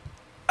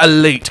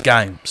elite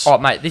games. All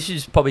right, mate. This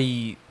is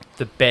probably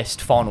the best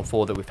Final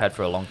Four that we've had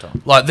for a long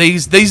time. Like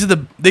these are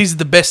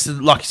the best.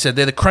 Like you said,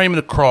 they're the cream of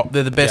the crop.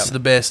 They're the best of the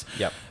best.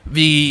 Yep.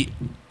 The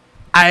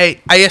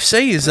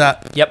AFC is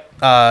that. Yep.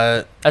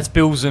 That's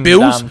Bills and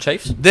Bills?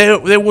 Chiefs. There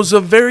was a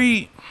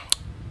very.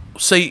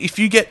 See, if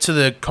you get to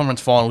the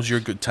conference finals, you're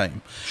a good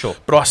team. Sure.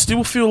 But I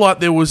still feel like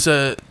there was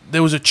a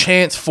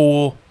chance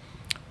for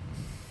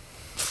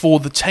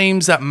the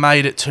teams that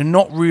made it to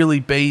not really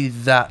be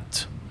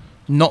that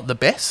not the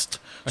best.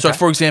 So, Okay.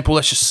 for example,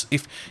 let's just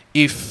if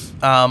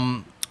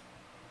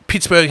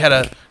Pittsburgh had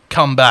a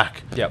come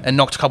back Yep. and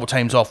knocked a couple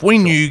teams off, we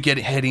knew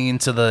heading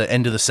into the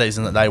end of the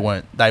season that they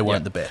weren't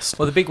Yep. the best.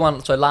 Well, the big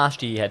one. So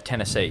last year you had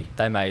Tennessee.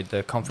 They made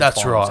the conference.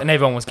 That's finals, right. And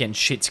everyone was getting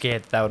shit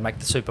scared that they would make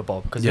the Super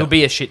Bowl because Yep. it'll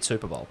be a shit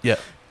Super Bowl. Yeah,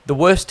 The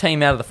worst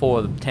team out of the 4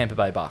 are the Tampa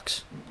Bay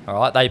Bucks. All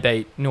right, they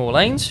beat New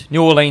Orleans.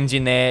 New Orleans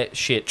in there,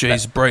 shit.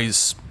 Jeez,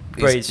 Breeze,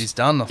 Breeze. he's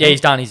done. I Yeah, think.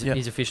 he's done. Yeah.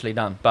 He's officially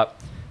done. But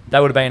that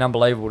would have been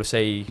unbelievable to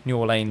see New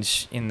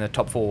Orleans in the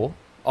top 4.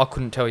 I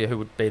couldn't tell you who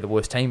would be the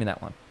worst team in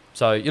that one.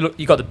 So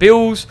you got the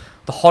Bills,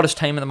 the hottest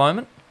team at the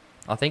moment.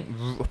 I think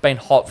been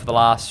hot for the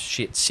last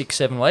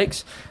 6-7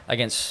 weeks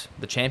against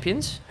the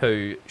champions,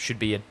 who should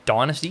be a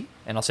dynasty.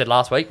 And I said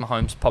last week,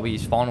 Mahomes probably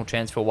his final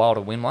chance for a while to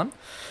win one.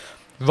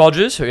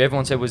 Rodgers, who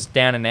everyone said was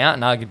down and out,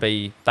 and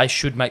arguably they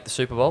should make the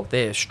Super Bowl.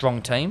 They're a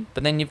strong team.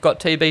 But then you've got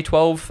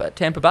TB12 at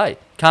Tampa Bay.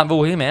 Can't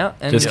rule him out.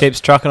 And Just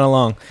keeps trucking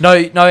along. no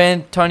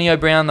Antonio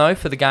Brown though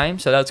for the game,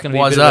 so that's going to be.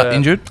 Why a is bit of that? a-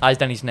 Injured? He's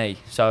done his knee,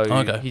 so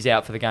Okay. he's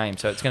out for the game.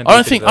 So it's going to be.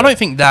 I don't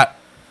think that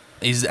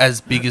is as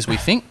big as we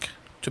think.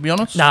 To be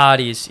honest, Nah, it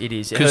is. It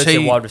 'Cause hurts their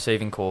he- wide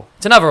receiving core.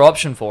 It's another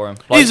option for him.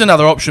 He's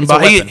another option, it's a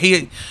but weapon.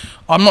 he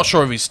I'm not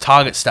sure of his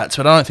target stats,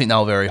 but I don't think they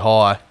were very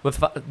high.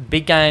 With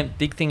big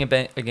thing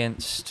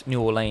against New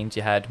Orleans.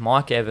 You had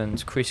Mike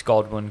Evans, Chris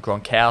Godwin,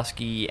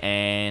 Gronkowski,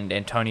 and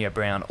Antonio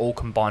Brown all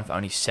combined for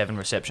only 7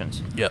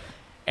 receptions. Yep.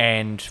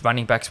 And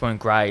running backs weren't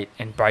great,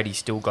 and Brady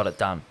still got it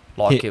done.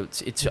 Like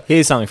it's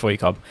Here's something for you,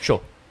 Cobb.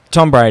 sure.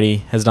 Tom Brady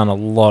has done a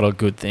lot of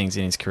good things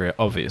in his career,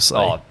 obviously.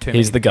 Too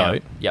He's many the now.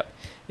 GOAT. Yep.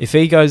 If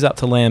he goes up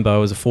to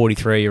Lambeau as a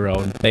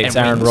 43-year-old and beats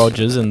And Aaron wins.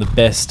 Rodgers and the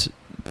best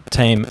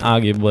team,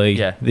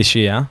 arguably, this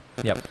year,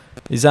 Yep.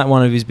 is that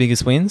one of his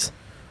biggest wins?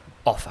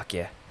 Oh fuck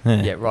yeah.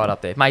 Yeah, right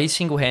up there. Mate, he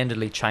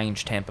single-handedly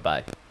changed Tampa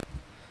Bay.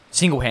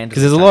 Single-handedly.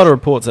 Because there's a lot of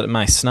reports that it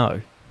may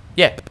snow.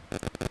 Yeah.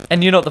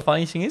 And you know what the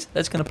funniest thing is?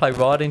 That's going to play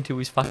right into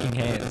his fucking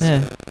hands.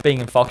 Yeah. Being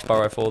in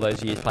Foxborough for all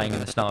those years, playing in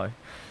the snow.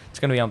 It's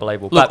going to be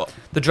unbelievable. Look, but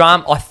the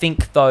drama, I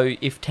think, though,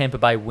 if Tampa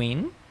Bay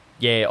win,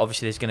 yeah,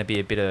 obviously there's going to be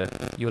a bit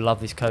of, you'll love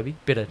this, Kobe,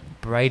 bit of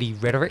Brady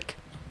rhetoric.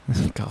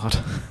 God.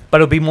 But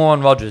it'll be more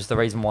on Rodgers, the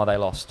reason why they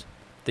lost.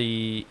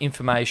 The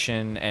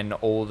information and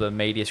all the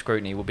media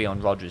scrutiny will be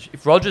on Rodgers.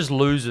 If Rodgers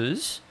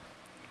loses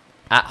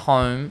at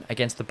home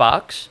against the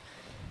Bucks,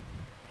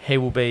 he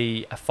will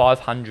be a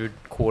 500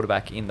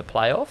 quarterback in the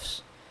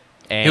playoffs.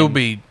 And He'll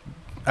be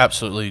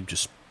absolutely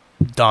just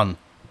done.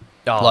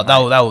 Oh, Like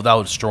mate.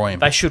 they'll destroy him.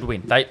 They should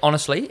win. They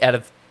honestly, out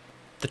of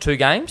the two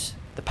games,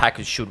 the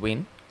Packers should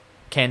win.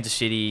 Kansas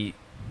City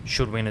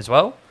should win as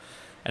well,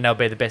 and that'll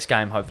be the best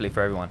game hopefully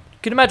for everyone.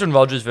 Can you imagine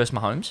Rodgers versus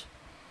Mahomes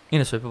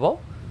in a Super Bowl?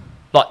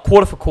 Like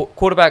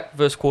quarterback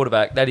versus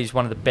quarterback. That is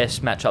one of the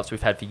best matchups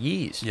we've had for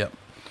years. Yep.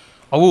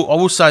 I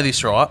will say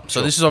this, right? So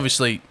Sure. this is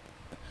obviously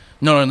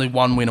not only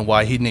one win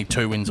away. He'd need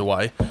 2 wins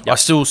away. Yep.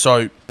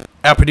 So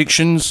our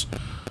predictions.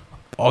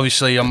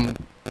 Obviously, I'm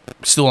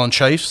still on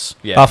Chiefs.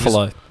 Yeah.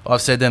 Buffalo.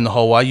 I've said them the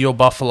whole way. You're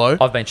Buffalo.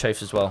 I've been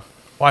Chiefs as well.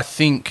 I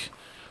think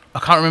I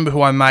can't remember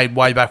who I made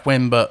way back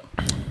when, but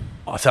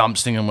I'm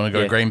just thinking I'm going to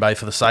go Yeah. Green Bay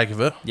for the sake of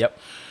it. Yep.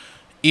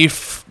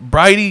 If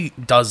Brady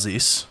does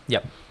this,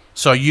 Yep.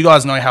 so you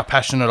guys know how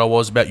passionate I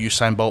was about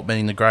Usain Bolt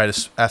being the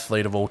greatest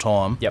athlete of all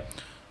time. Yep.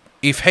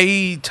 If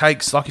he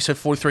takes, like you said,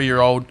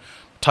 43-year-old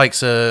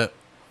takes a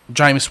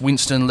Jameis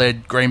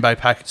Winston-led Green Bay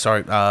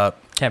Tampa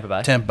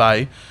Bay. Tampa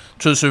Bay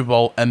to the Super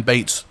Bowl and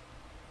beats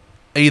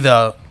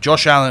either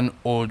Josh Allen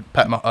or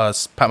Pat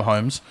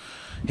Mahomes,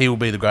 he will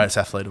be the greatest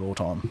athlete of all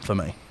time for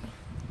me.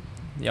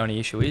 The only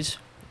issue is,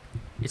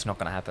 it's not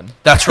going to happen.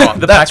 That's right.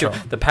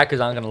 The Packers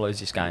aren't going to lose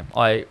this game.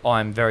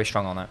 I'm very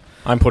strong on that.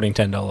 I'm putting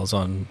 $10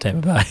 on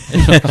Tampa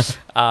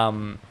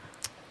Bay.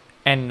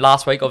 And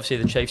last week, obviously,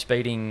 the Chiefs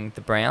beating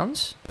the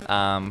Browns.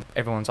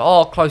 Everyone's,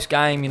 close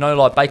game,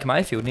 like Baker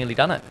Mayfield nearly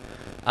done it.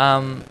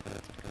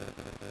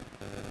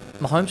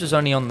 Mahomes was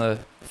only on the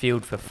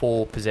field for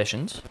 4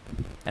 possessions,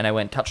 and they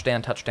went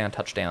touchdown, touchdown,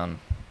 touchdown,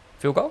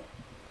 field goal,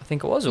 I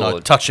think it was. No,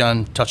 Or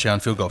touchdown,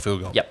 field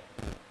goal. Yep.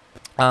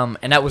 And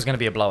that was going to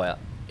be a blowout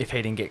if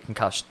he didn't get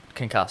concussed.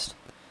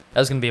 That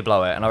was going to be a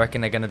blowout, and I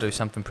reckon they're going to do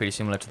something pretty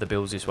similar to the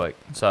Bills this week.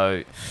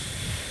 So,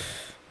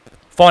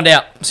 find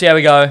out, see how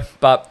we go.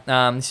 But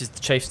this is the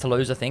Chiefs to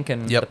lose, I think,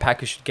 and Yep. the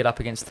Packers should get up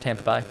against the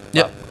Tampa Bay.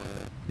 Yep.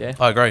 But, yeah,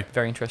 I agree.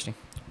 very interesting.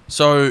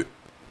 So,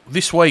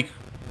 this week,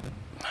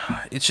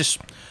 it's just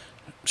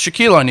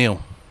Shaquille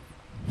O'Neal.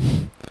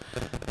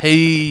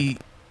 He's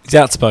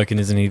outspoken,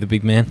 isn't he, the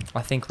big man?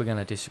 I think we're going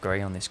to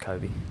disagree on this,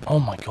 Kobe. oh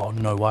my God,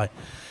 no way.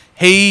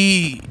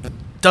 He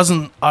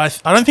doesn't, I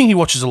don't think he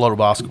watches a lot of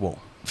basketball.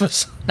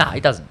 No, he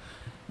doesn't.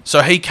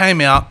 So he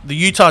came out, the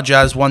Utah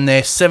Jazz won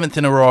their 7th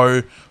in a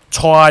row,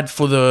 tied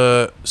for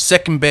the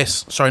second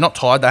best, sorry, not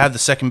tied, they have the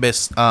second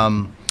best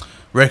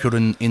record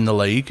in the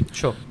league.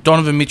 Sure.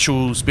 Donovan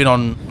Mitchell's been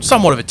on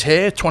somewhat of a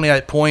tear,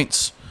 28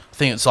 points. I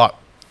think it's like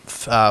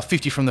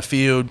 50 from the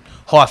field,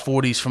 high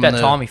 40s from About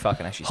the time he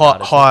fucking actually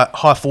high, started.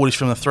 high 40s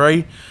from the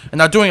 3. And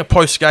they're doing a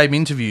post-game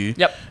interview.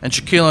 Yep. And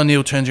Shaquille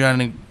O'Neal turns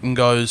around and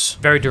goes,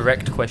 Very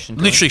direct question.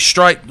 To literally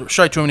straight to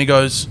him, and he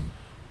goes,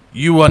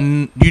 you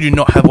do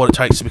not have what it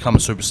takes to become a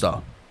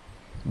superstar.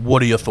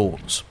 What are your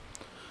thoughts?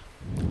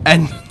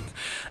 And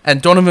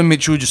Donovan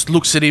Mitchell just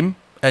looks at him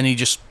and he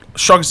just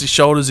shrugs his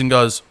shoulders and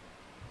goes,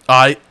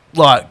 I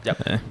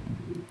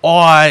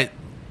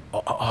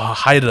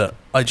hated it.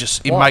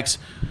 It Why? makes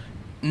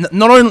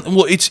not only,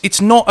 well,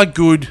 it's not a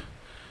good.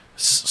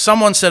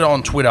 Someone said it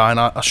on Twitter, and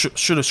I should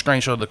have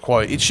screenshotted the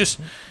quote.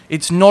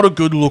 It's not a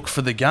good look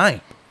for the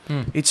game.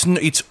 It's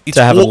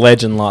To have a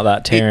legend like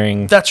that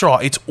tearing that's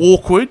right. It's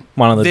awkward.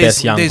 one of the There's-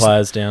 best young there's-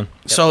 players down.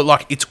 So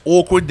it's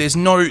awkward. There's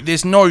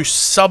no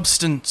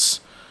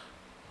substance.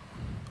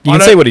 You I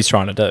can see don't- what he's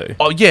trying to do.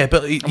 Oh yeah,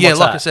 but And yeah, what's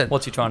like that? I said,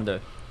 What's he trying to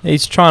do?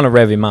 He's trying to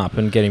rev him up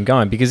and get him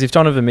going, because if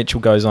Donovan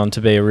Mitchell goes on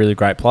to be a really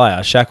great player,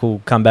 Shaq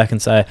will come back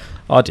and say,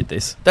 I did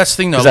this. that's the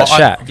thing though. 'Cause that's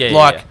Shaq. Yeah.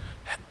 What?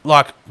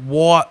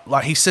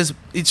 Like he says,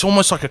 it's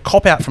almost like a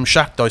cop out from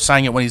Shaq though,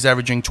 saying it when he's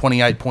averaging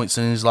 28 points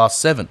in his last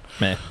 7.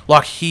 Man.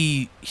 Like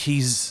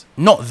he's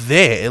not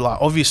there, like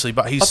obviously,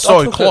 but he's I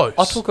so took close.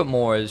 I took it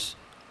more as,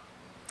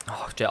 I'm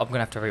gonna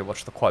have to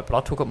rewatch the quote, but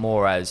I took it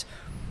more as,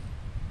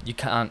 you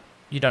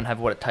don't have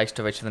what it takes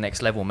to reach the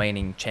next level,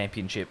 meaning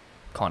championship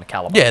kind of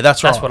caliber. Yeah,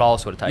 that's right. That's what I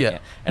was sort of taking Yeah.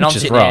 it. And Which I'm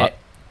is sitting right.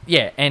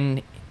 there, yeah,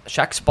 and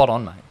Shaq's spot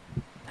on, mate.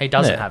 He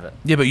doesn't Yeah. have it.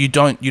 Yeah, but you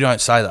don't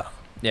say that.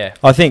 Yeah.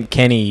 I think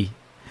Kenny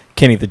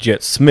the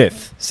Jet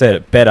Smith said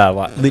it better,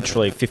 like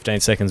literally 15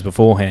 seconds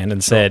beforehand,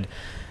 and said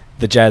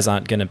the Jazz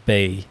aren't going to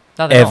be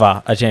No, they're ever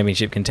not. a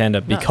championship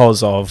contender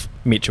because of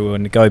Mitchell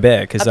and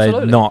Gobert, because they're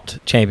Absolutely. not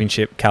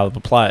championship caliber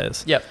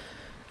players. Yep.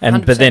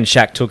 And but then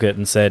Shaq took it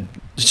and said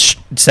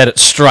it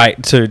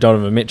straight to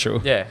Donovan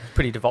Mitchell. Yeah,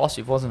 pretty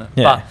divisive, wasn't it?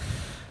 Yeah.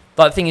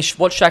 But the thing is,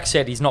 what Shaq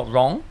said is not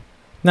wrong,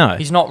 No.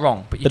 He's not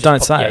wrong, but But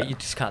don't say it. You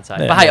just can't say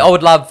it. Yeah. But hey, I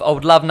would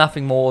love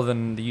nothing more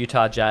than the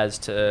Utah Jazz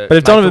to. But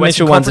if make Donovan the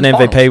Western Mitchell wins an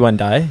Conference MVP Finals. one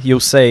day, you'll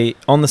see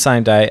on the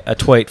same day a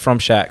tweet from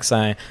Shaq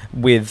saying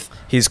with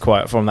his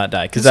quote from that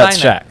day, because that's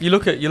Saying Shaq. that,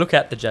 you look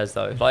at the Jazz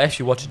though. Like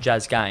actually watch a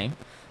Jazz game,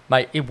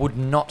 mate. It would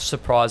not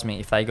surprise me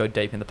if they go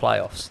deep in the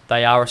playoffs.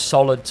 They are a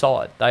solid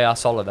side. They are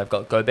solid. They've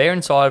got Gobert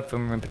inside for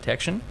rim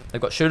protection.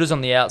 They've got shooters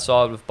on the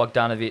outside with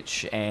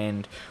Bogdanovic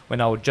and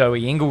when old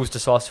Joey Ingles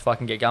decides to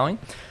fucking get going.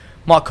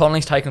 Mike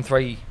Conley's taken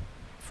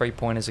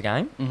 3-pointers a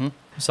game. Mm-hmm.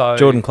 So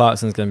Jordan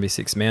Clarkson's going to be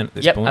 6 man at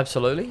this Yep, point.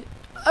 absolutely.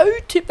 Who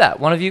tipped that?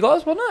 One of you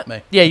guys, wasn't it?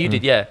 Me. Yeah, you Mm.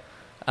 did, yeah.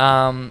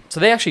 So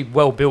they're actually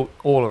well built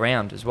all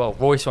around as well.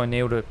 Royce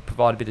O'Neal to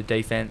provide a bit of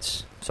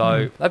defence.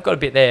 So they've got a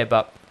bit there,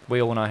 but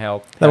we all know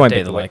how They how won't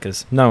deep beat the we're-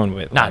 Lakers. No one will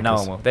beat the No, Lakers. no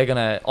one will. They're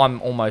gonna.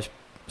 I'm almost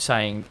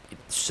saying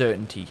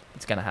certainty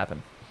it's gonna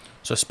happen.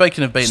 So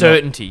speaking of beating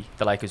Certainty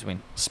the Lakers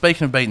win.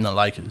 the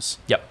Lakers,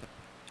 Yep.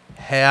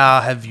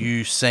 how have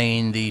you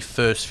seen the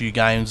first few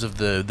games of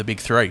the big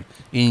three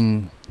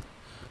in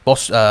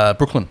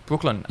Brooklyn?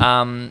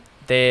 Brooklyn.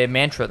 Their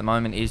mantra at the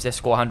moment is they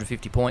score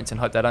 150 points and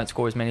hope they don't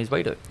score as many as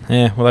we do.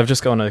 Yeah, well, they've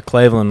just gone to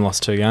Cleveland and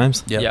lost 2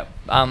 games. Yep.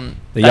 The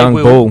They young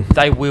will, bull.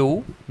 They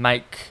will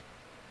make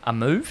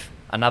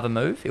another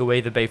move. It will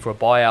either be for a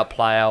buyout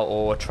player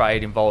or a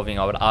trade involving,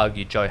 I would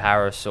argue, Joe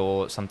Harris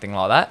or something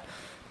like that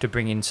to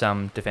bring in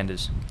some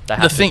defenders. They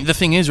have The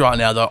thing is right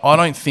now though, I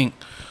don't think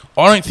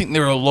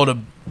there are a lot of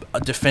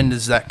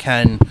defenders that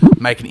can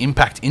make an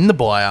impact in the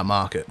buyout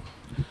market.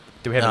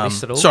 Do we have a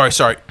list at all?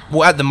 Sorry.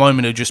 Well, at the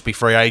moment it'll just be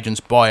free agents.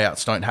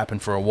 Buyouts don't happen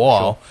for a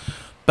while.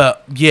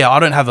 But yeah, I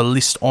don't have a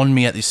list on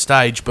me at this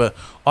stage. But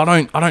I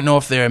don't know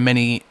if there are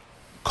many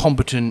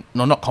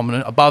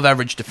above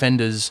average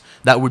defenders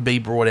that would be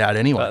brought out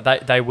anyway.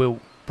 They will.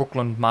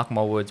 Brooklyn, mark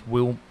my words,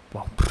 will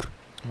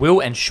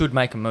and should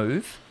make a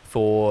move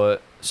for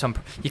some.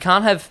 You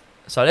can't have.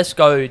 So let's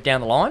go down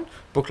the line.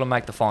 Brooklyn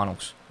make the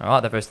finals. All right,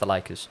 they versus the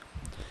Lakers.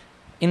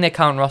 In their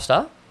current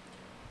roster,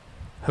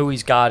 who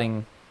is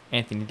guarding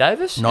Anthony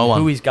Davis? No and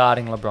one. Who is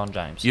guarding LeBron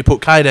James? You put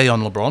KD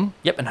on LeBron.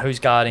 Yep, and who's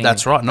guarding?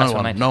 That's right, no what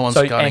one. I mean. No one's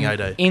guarding and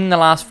AD. In the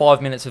last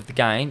 5 minutes of the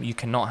game, you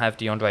cannot have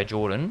DeAndre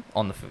Jordan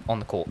on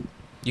the court.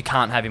 You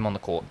can't have him on the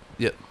court.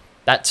 Yep.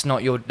 That's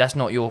not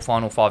your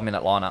final 5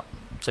 minute lineup.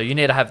 So you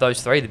need to have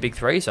those three, the big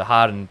three, so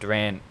Harden,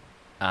 Durant,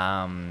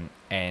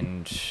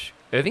 and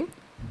Irving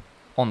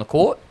on the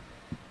court.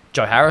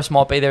 Joe Harris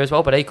might be there as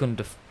well, but he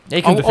couldn't.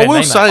 He can defend will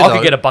me, mate. say, I though-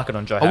 could get a bucket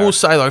on Joe I will Harris.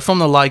 say though, from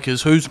the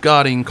Lakers, who's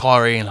guarding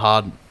Kyrie and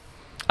Harden?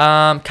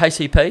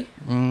 KCP.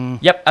 Mm.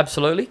 Yep,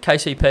 absolutely.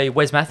 KCP.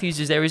 Wes Matthews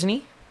is there, isn't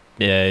he?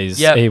 Yeah,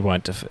 Yeah. he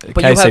won't defend.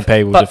 But you have-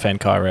 KCP will but- defend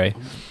Kyrie.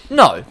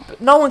 No, but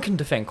no one can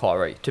defend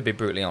Kyrie, to be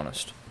brutally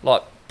honest.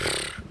 Like,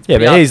 Yeah,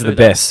 we but are he's to the do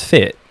that. best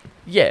fit.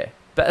 Yeah,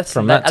 but that's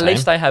From at that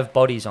least team. they have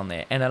bodies on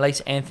there, and at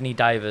least Anthony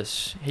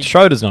Davis.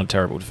 Schroeder's not a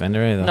terrible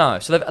defender either. No,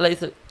 so at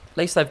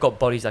least they've got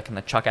bodies that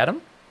can chuck at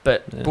him.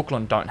 But Yeah.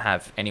 Brooklyn don't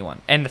have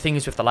anyone. And the thing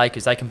is with the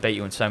Lakers, they can beat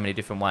you in so many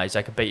different ways.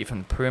 They can beat you from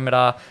the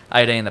perimeter,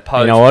 AD in the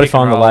post. You know what? If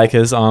pick and I'm the roll.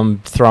 Lakers, I'm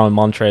throwing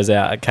Montrez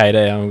out at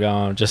KD. I'm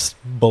going just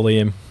bully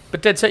him.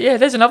 But dead set, yeah,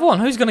 there's another one.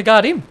 Who's going to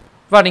guard him?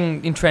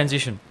 Running in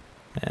transition.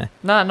 Yeah,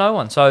 No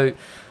one. So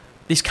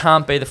this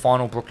can't be the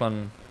final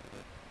Brooklyn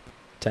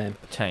team.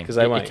 team. 'Cause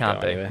they It won't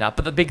can't go be. anywhere. No,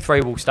 but the big three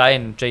will stay,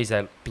 and geez,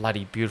 they're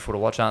bloody beautiful to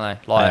watch, aren't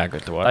they? They are Like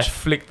good to they watch.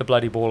 flick the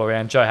bloody ball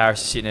around. Joe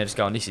Harris is sitting there just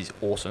going, "This is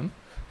awesome."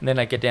 And then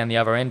they get down the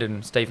other end,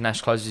 and Steve Nash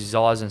closes his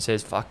eyes and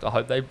says, "Fuck, I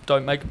hope they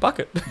don't make a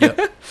bucket."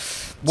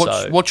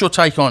 What's your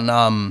take on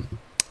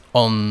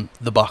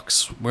the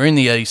Bucks? We're in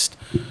the East.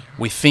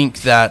 We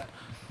think that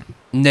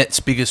Nets'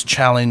 biggest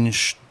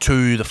challenge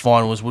to the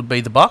finals would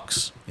be the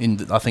Bucks.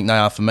 I think they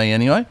are for me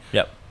anyway.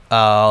 Yep.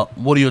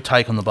 What are your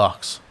take on the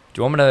Bucks? Do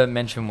you want me to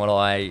mention what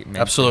I mentioned?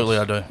 Absolutely,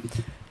 I do.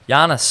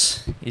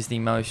 Giannis is the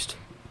most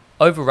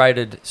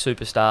overrated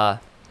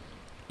superstar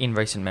in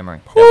recent memory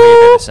that we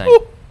have ever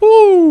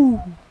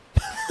seen.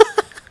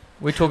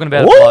 We're talking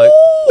about a bloke.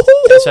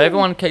 So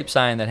everyone keeps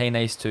saying that he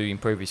needs to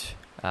improve his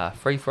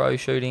free throw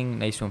shooting,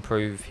 needs to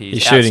improve his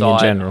He's shooting in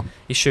outside- general.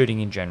 His shooting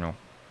in general.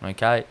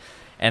 Okay.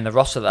 And the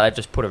roster that they've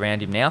just put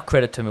around him now,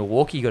 credit to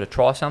Milwaukee, you got to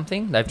try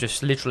something. They've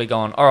just literally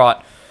gone, all right,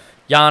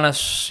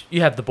 Giannis,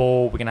 you have the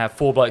ball. We're going to have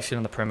 4 blokes sit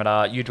on the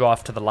perimeter. You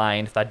drive to the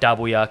lane. If they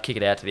double you, kick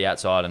it out to the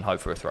outside and hope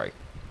for a 3.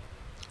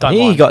 Don't He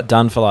mind. got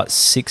done for like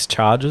 6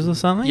 charges or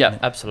something. Yeah,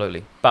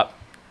 absolutely. But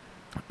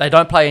they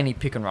don't play any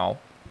pick and roll.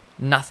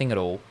 Nothing at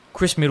all.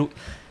 Chris Middleton.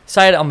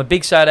 I'm a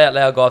big say it out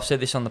loud guy. I've said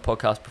this on the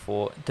podcast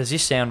before. Does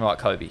this sound right,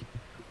 Kobe?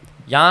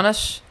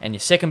 Giannis and your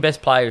second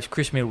best player is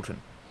Chris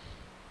Middleton.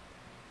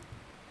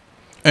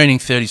 Earning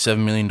 $37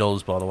 million,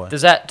 by the way.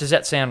 Does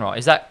that sound right?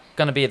 Is that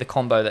going to be the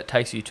combo that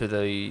takes you to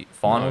the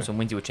finals No. and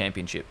wins you a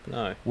championship?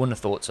 No. Wouldn't have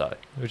thought so.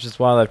 Which is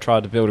why they've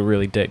tried to build a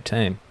really deep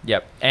team.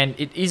 Yep, and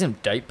it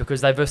isn't deep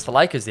because they versed the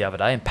Lakers the other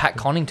day, and Pat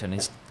Connaughton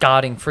is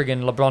guarding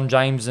friggin' LeBron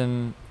James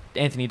and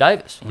Anthony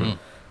Davis. Mm.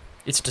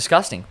 It's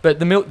disgusting. But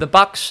the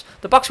Bucks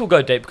will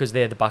go deep because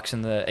they're the Bucks,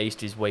 and the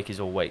East is weak as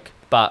all week.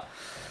 But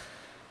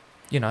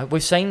you know,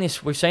 we've seen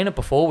it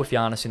before with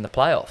Giannis in the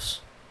playoffs.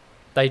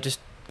 They just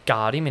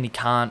guard him, and he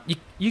can't.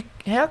 You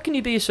how can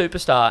you be a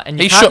superstar and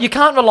He you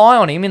can't rely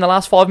on him in the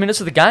last 5 minutes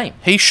of the game?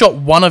 He shot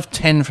 1 of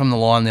 10 from the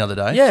line the other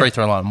day. Yeah. Free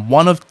throw line.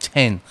 1 of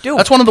 10. Dill.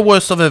 That's one of the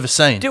worst I've ever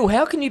seen. Dill,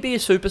 how can you be a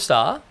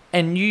superstar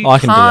and you I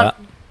can can't?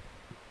 do that.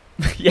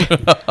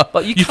 Yeah,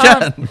 but you You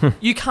can't.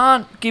 You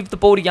can't give the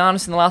ball to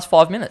Giannis in the last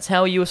 5 minutes.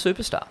 How are you a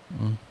superstar?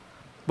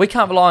 We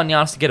can't rely on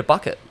Giannis to get a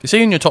bucket. Is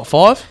he in your top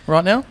 5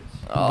 right now?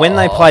 When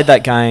they played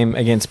that game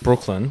against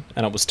Brooklyn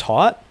and it was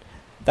tight,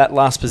 that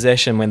last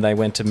possession when they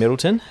went to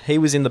Middleton, he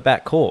was in the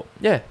back court.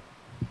 Yeah,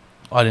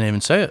 I didn't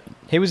even see it.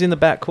 He was in the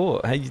back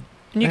court. and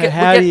They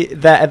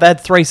had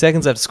 3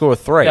 seconds left to score a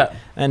 3, Yeah.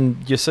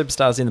 and your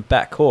superstar's in the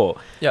back court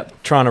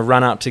Yep. trying to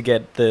run up to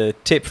get the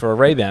tip for a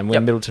rebound when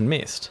Yep. Middleton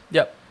missed.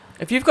 Yep.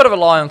 If you've got to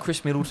rely on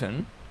Chris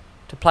Middleton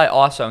to play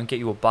ISO and get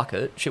you a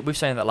bucket, shit, we've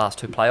seen that last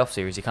 2 playoff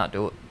series. You can't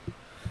do it.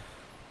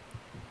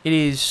 It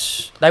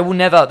is. They will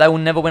never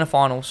win a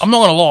finals. I'm not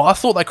going to lie. I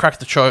thought they cracked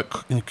the choke.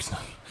 Crack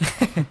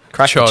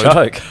the Chode.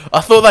 choke.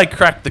 I thought they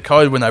cracked the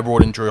code when they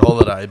brought in Drew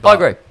Holiday. But I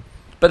agree.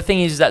 But the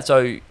thing is that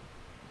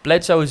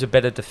Bledsoe is a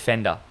better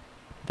defender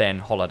than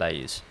Holiday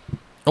is.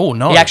 Oh,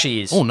 no. He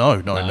actually is. Oh,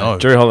 no.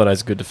 Drew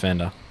Holiday's a good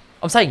defender.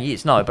 I'm saying he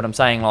is, no, but I'm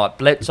saying like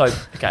Bledsoe.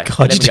 Okay. God,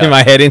 let you me do go.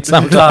 my head in No,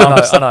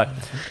 sometimes. I know.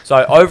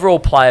 So overall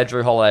player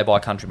Drew Holiday by a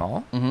country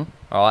mile. Mm-hmm.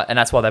 All right, and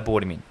that's why they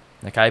brought him in.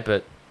 Okay,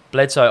 but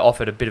Bledsoe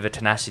offered a bit of a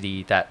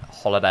tenacity that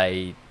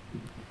Holiday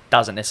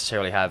doesn't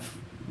necessarily have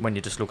when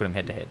you just look at him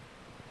head to head.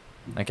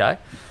 Okay,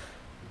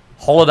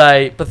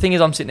 Holiday. The thing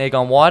is, I'm sitting there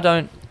going, why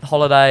don't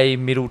Holiday,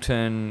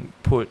 Middleton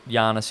put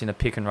Giannis in a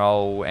pick and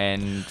roll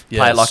and Yeah,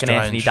 play it's like an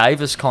strange. Anthony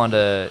Davis kind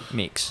of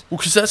mix? Well,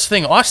 because that's the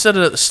thing. I said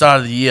it at the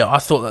start of the year. I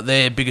thought that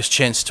their biggest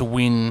chance to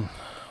win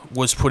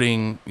was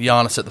putting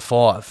Giannis at the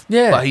 5.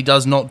 Yeah. But he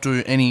does not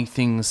do any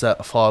things that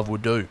a 5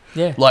 would do.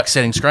 Yeah, Like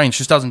setting screens.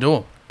 Just doesn't do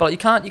them. but you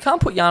can't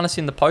put Giannis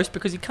in the post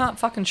because he can't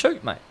fucking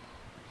shoot, mate.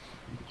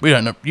 We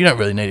don't know. You don't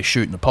really need to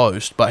shoot in the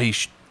post, but he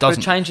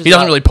doesn't. changes He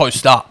doesn't up. really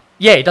post up.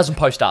 Yeah, he doesn't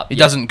post up. He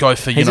yeah. doesn't go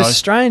for, you He's know. a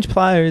strange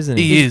player, isn't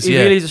he? He is, He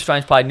yeah. really is a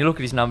strange player, and you look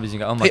at his numbers and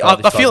you go, "Oh my He- god,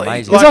 I this feel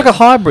guy's amazing." He's like a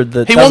hybrid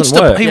that He doesn't wants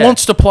to. work. He Yeah.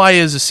 wants to play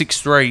as a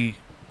 6'3"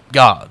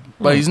 guard,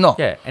 but he's not.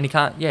 Yeah, and he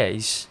can't. Yeah,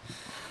 he's.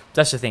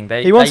 That's the thing.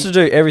 He wants to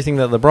do everything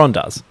that LeBron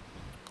does,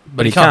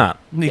 but he can't.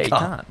 He Yeah, he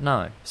can't. can't.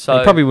 No. So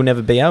He probably will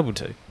never be able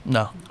to.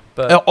 No.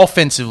 But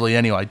Offensively,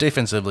 anyway.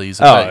 Defensively, he's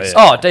a Oh, beast.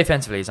 yeah.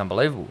 defensively, he's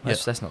unbelievable.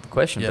 That's not the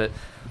question. Yeah. But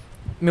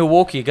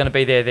Milwaukee are going to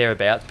be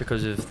thereabouts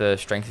because of the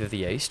strength of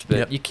the East. But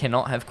Yep. you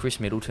cannot have Chris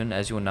Middleton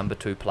as your number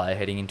 2 player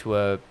heading into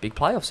a big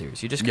playoff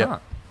series. You just Yep.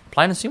 can't.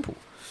 Plain and simple.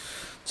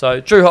 So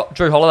Drew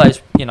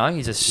Holiday's,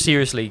 he's a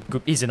seriously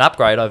good. He's an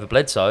upgrade over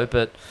Bledsoe,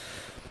 but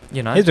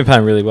He's been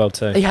playing really well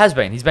too. he has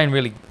been. He's been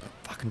really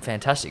fucking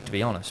fantastic, to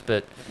be honest.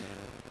 But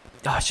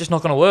it's just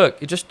not going to work.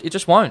 It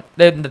just won't.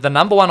 They're the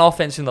number 1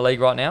 offense in the league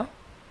right now.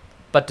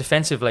 But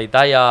defensively,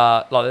 they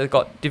are like they've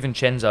got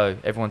DiVincenzo.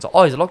 Everyone's like,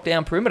 oh, he's a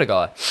lockdown perimeter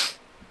guy.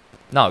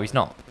 No, he's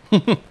not.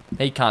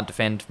 He can't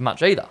defend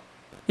much either.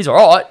 He's all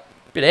right,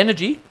 bit of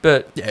energy,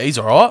 but Yeah, he's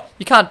all right.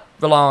 you can't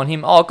rely on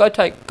him. Oh, go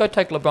take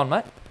LeBron,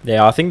 mate.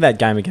 Yeah, I think that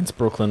game against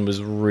Brooklyn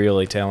was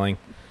really telling.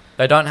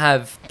 They don't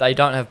have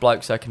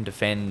blokes that can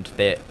defend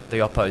the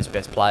oppo's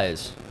best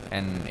players,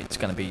 and it's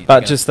going to be.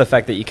 But just the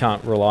fact that you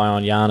can't rely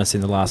on Giannis in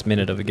the last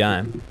minute of a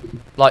game.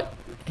 like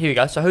here we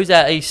go. So who's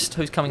our East?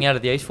 Who's coming out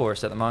of the East for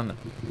us at the moment?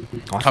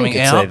 I Coming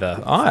think it's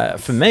out?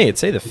 for me,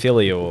 it's either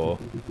Philly or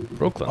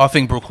Brooklyn. I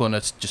think Brooklyn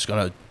is just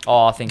going to.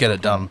 Oh, I think Get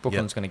it done,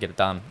 Brooklyn's going to get it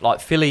done.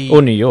 Like Philly,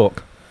 Or New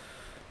York.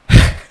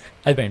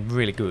 they've been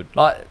really good.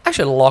 Like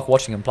actually, I like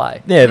watching them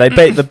play. Yeah, they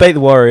beat the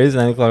Warriors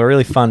and they look like a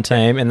really fun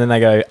team, and then they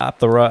go up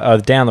the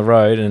road, down the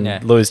road, and Yeah.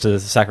 lose to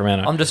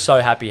Sacramento. I'm just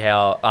so happy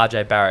how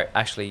RJ Barrett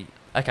actually.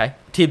 Okay,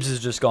 Tibbs has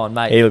just gone,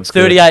 mate. He looks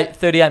good.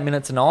 38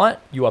 minutes a night.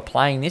 You are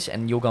playing this,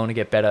 and you're going to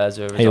get better as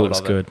a result He looks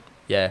of it. good.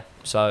 Yeah.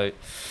 So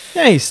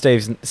Yeah, he's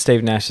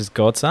Steve Nash's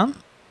godson.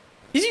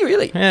 is he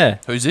really? Yeah,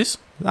 Who's this?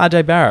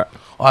 RJ Barrett.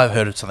 I've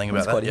heard something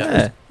about That's that. quite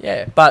Yeah. Yeah.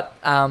 Yeah, but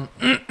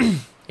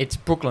it's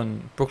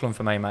Brooklyn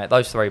for me, mate.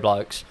 Those 3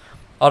 blokes.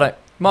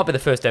 Might be the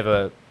first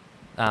ever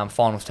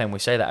finals team we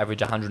see that average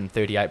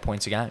 138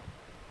 points a game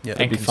Yeah.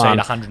 and be concede fun.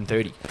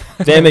 130.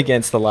 Them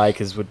against the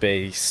Lakers would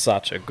be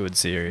such a good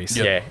series.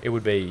 Yep. Yeah, it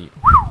would be.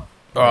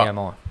 All right. Am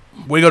I?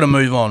 We got to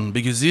move on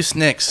because this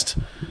next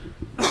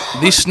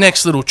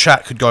little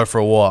chat could go for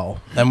a while,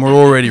 and we're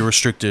already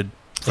restricted.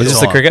 For Is this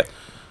the time. cricket?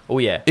 Oh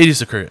yeah. It is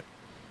the cricket.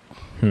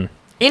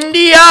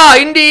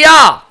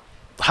 India.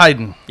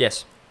 Hayden,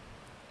 Yes,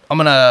 I'm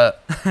gonna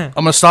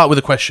start with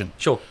a question.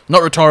 sure.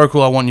 Not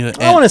rhetorical. I want you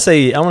to. I want to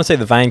see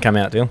the vein come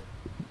out, Dill.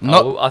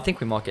 Not. Well, I think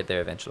we might get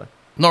there eventually.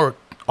 Not.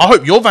 I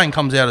hope your vein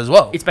comes out as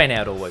well. It's been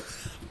out all week.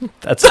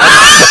 That's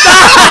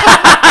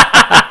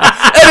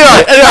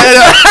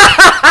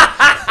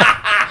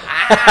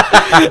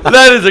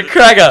That is a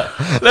cracker.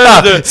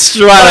 That is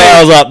straight.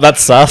 I was up.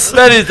 That's sus.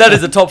 that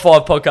is a top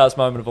 5 podcast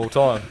moment of all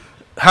time.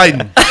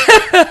 Hayden,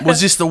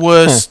 was this the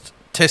worst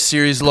Test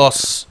series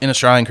loss in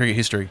Australian cricket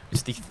history?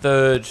 It's the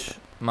 3rd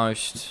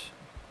most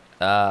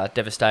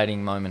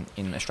devastating moment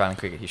in Australian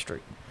cricket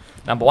history.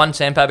 Number 1,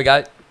 Sandpaper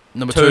Gate.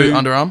 Number 2,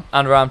 underarm.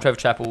 Underarm, Trevor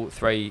Chappell.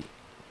 3,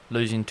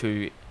 losing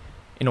to,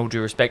 in all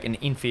due respect, an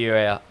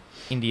inferior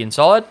Indian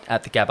side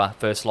at the Gabba.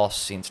 First loss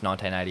since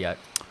 1988.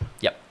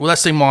 Yep. Well,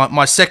 that's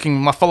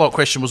my follow-up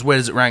question was, where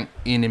does it rank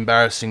in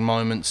embarrassing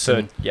moments?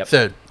 Third. Yep.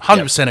 Third.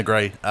 100%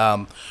 agree.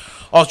 I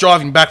was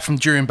driving back from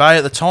Jurien Bay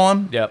at the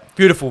time. Yep.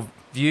 Beautiful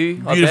view.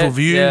 Beautiful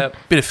view. Yep.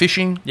 Bit of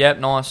fishing. Yep.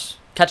 Nice.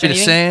 Catch Bit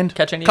anything? of sand.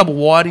 Catch anything? Couple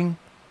whiting.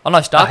 I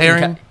know Stark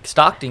herring.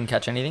 didn't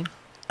catch anything.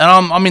 And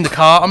I'm in the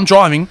car. I'm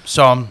driving,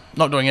 so I'm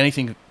not doing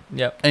anything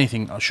Yep.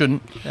 I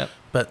shouldn't. Yep.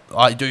 But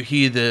I do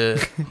hear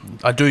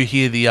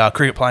the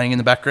cricket playing in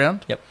the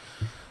background. Yep.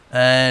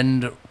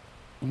 And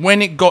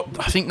when it got,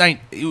 I think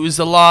it was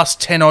the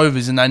last 10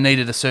 overs and they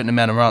needed a certain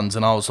amount of runs,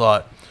 and I was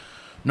like,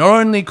 not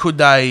only could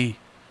they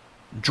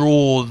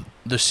draw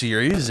the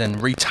series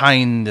and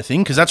retain the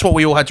thing, because that's what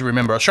we all had to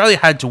remember. Australia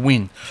had to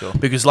win, Sure.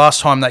 because last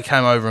time they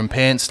came over and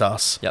pantsed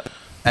us, Yep.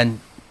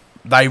 and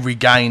they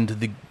regained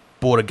the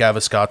Border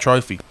Gavaskar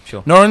Trophy.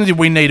 Sure. Not only did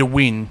we need a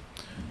win,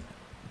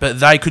 but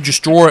they could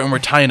just draw it and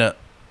retain it.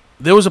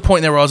 There was a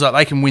point there where I was like,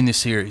 they can win this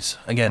series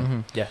again. Mm-hmm.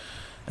 Yeah.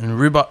 And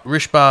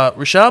Rishab?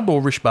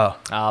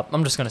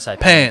 I'm just going to say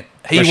Pant.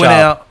 He Rishab. went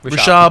out. Rishab.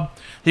 Rishab.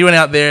 He went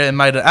out there and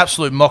made an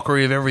absolute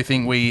mockery of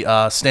everything we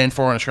stand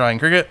for in Australian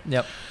cricket.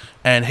 Yep.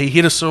 And he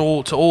hit us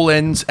all to all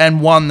ends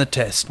and won the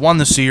test, won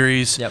the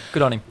series. Yep.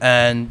 Good on him.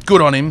 And good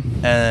on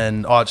him.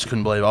 And I just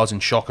couldn't believe it. I was in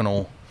shock and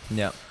all.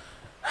 Yep.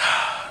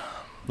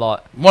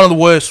 Like, One of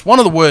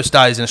the worst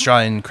days in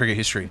Australian cricket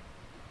history.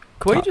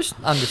 can we just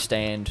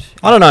understand?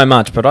 I don't know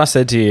much, but I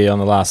said to you on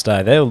the last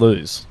day, they'll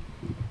lose.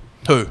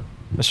 Who?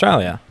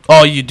 Australia.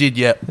 Oh, you did,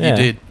 yeah. Yeah. You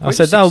did. I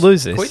said they'll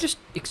lose this. Can we just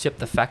accept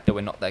the fact that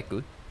we're not that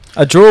good?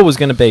 A draw was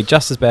going to be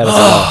just as bad as it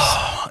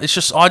was. It's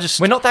just,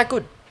 We're not that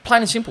good.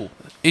 Plain and simple.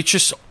 it's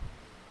just,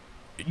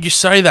 you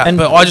say that, And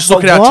but I just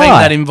look but at our team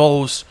why? that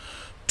involves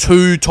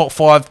 2 top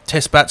 5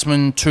 test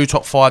batsmen, 2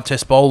 top 5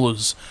 test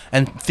bowlers,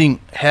 and think,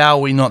 how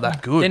are we not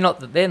that good?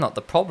 They're not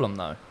the problem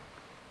though.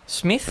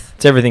 Smith.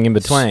 It's everything in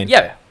between.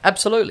 Yeah,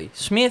 absolutely.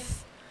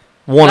 Smith.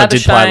 Warner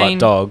did play Labuschagne. like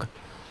dog.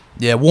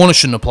 Yeah, Warner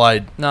shouldn't have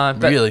played. No,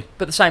 but Really?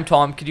 But at the same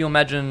time, could you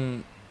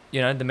imagine,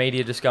 the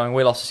media just going,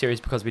 "We lost the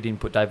series because we didn't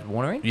put David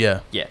Warner in"?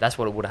 Yeah. Yeah, that's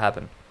what it would have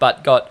happened.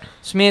 But got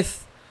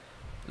Smith,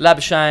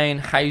 Labuschagne,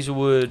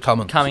 Hazelwood,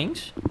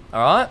 Cummins.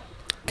 All right,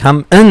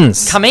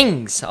 Cummins.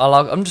 Cummings.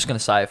 I'm just going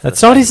to say it. For That's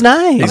the not sake- his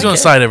name. He's going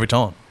to say it every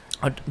time.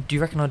 Do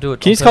you reckon I do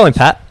it? Can you on just call him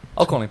purpose? Pat?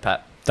 I'll call him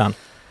Pat. Done.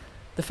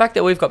 The fact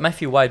that we've got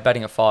Matthew Wade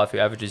batting at 5, who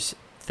averages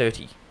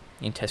 30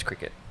 in Test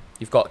cricket.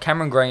 You've got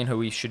Cameron Green, who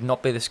he should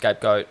not be the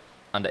scapegoat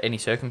under any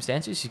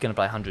circumstances. He's going to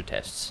play 100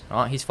 tests.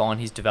 All right, he's fine.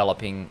 He's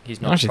developing.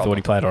 He's not. I actually thought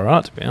he played all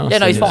right, to be honest. Yeah,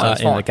 no, he's in the- fine,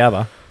 he's in the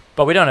Gabba.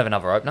 But we don't have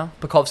another opener.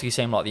 Bukowski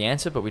seemed like the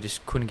answer, but we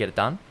just couldn't get it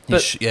done.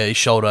 But His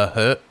shoulder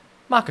hurt.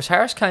 Marcus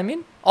Harris came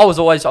in. I've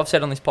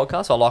said on this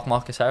podcast, I like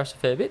Marcus Harris a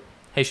fair bit.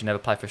 He should never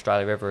play for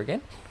Australia ever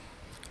again.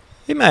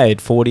 He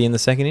made 40 in the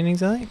second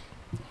innings, I think.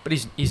 But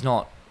he's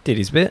not. Did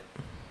his bit.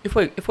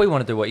 If we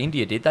want to do what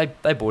India did,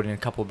 they brought in a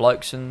couple of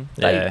blokes and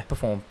they Yeah.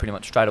 performed pretty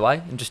much straight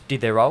away and just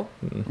did their role.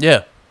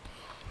 Yeah.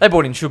 They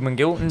brought in Shubman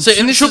Gill, and See,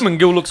 and this is- Shubman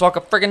Gill looks like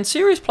a friggin'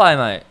 serious player,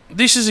 mate.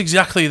 This is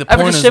exactly the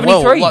Average point of as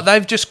well. 73. Like,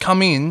 they've just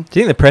come in. Do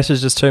you think the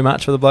pressure's just too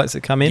much for the blokes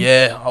that come in?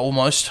 Yeah,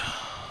 almost.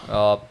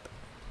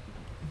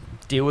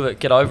 Deal with it.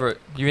 Get over it.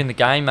 You're in the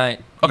game, mate.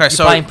 Okay, You're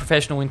so- playing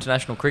professional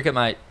international cricket,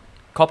 mate.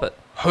 Cop it.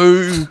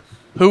 Who,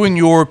 in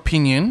your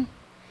opinion,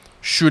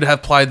 should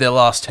have played their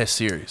last test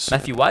series?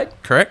 Matthew Wade,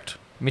 Correct?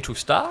 Mitchell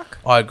Stark.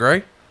 I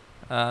agree.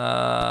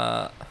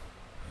 Uh,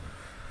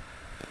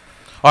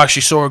 I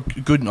actually saw a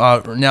good, now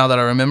that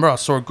I remember, I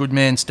saw a good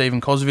man, Stephen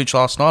Kozovic,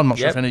 last night. I'm not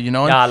sure Yep. if any of you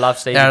know him. yeah, I love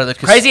Steve. Out of the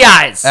Crazy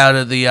eyes. Out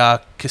of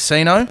the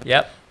casino,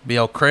 Yep. the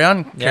old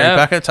Crown, Kerry Yeah.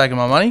 Packer, taking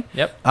my money.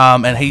 Yep.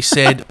 And he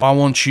said, I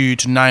want you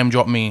to name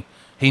drop me.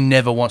 He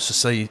never wants to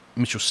see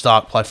Mitchell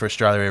Stark play for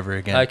Australia ever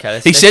again. Okay,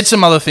 He said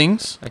some other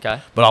things, Okay.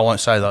 but I won't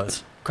say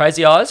those.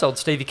 Crazy eyes, old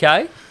Stevie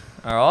K.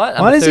 All right. Why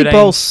number does he 13.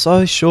 bowl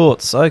so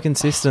short, so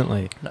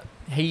consistently? No,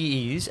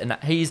 he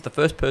is the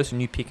first person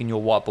you pick in your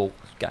white ball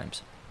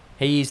games.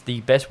 He is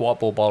the best white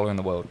ball bowler in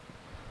the world.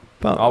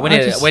 But Oh, we I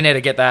need just-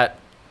 to get that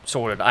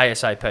sorted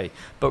ASAP.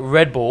 But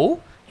red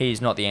ball, he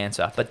is not the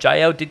answer. But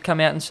JL did come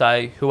out and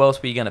say, who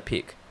else were you going to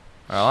pick?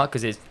 All right,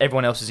 because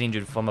everyone else is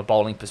injured from a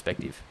bowling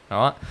perspective.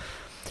 All right.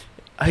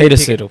 Who Peter you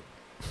picking?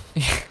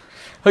 Siddle.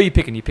 Who are you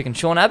picking? You picking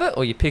Sean Abbott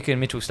or you picking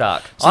Mitchell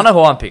Stark? I know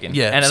who I'm picking.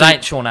 Yeah, and it so-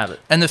 ain't Sean Abbott.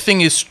 And the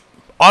thing is,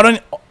 I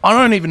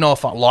don't even know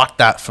if I like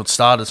that for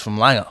starters from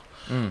Langer.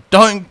 Mm.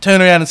 Don't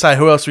turn around and say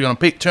who else we're going to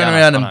pick. Turn Yeah, I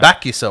around know. and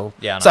back yourself.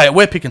 Yeah, I know. Say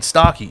we're picking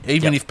Starkey,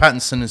 even Yep. if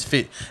Pattinson is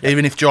fit,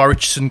 even if Jai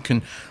Richardson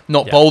can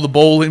not Yep. bowl the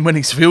ball in when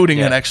he's fielding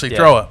Yeah, and actually yeah.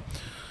 throw it.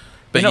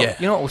 But you know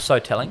yeah, what was so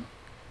telling?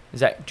 Is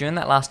that during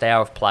that last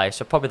hour of play,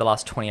 so probably the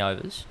last 20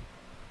 overs,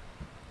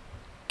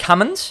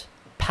 Cummins,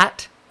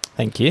 Pat,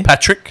 Thank you.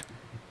 Patrick.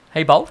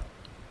 he bowled.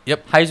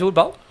 Yep. Hazelwood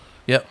bowled.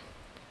 Yep.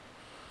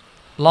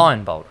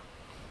 Lyon bowled.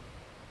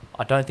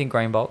 I don't think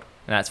Green bowled,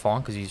 and that's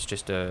fine because he's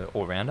just a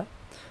all-rounder.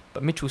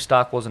 But Mitchell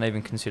Stark wasn't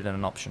even considered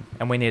an option,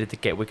 and we needed to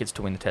get wickets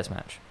to win the Test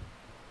match.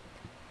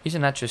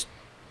 Isn't that just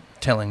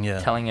telling, yeah.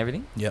 telling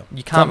everything. Yep. You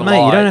It's can't like, rely.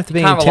 mate, you don't have to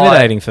be can't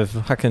intimidating for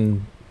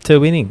fucking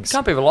 2 innings.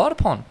 Can't be relied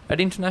upon at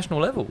international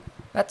level.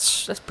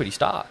 That's pretty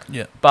stark.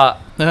 Yeah. But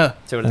Yeah.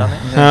 see what I've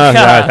done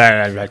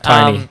there? No,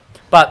 Tony.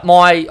 But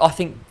I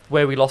think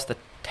where we lost the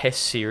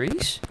Test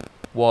series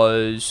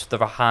was the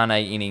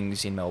Rahane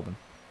innings in Melbourne.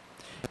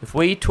 If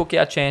we took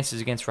our chances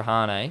against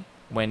Rahane,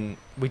 when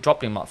we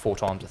dropped him like 4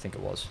 times, I think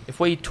it was. If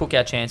we took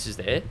our chances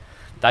there,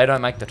 they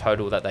don't make the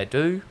total that they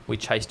do. We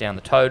chase down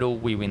the total.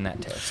 We win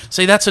that test.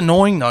 See, that's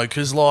annoying though,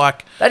 because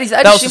like That that is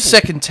was the simple.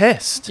 second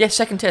test. Yeah,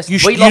 second test. You,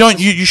 We you lost don't.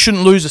 the- You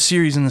shouldn't lose a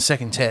series in the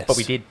second test. But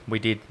we did. We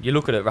did. You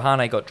look at it.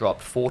 Rahane got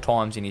dropped 4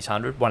 times in his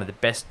 100. One of the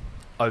best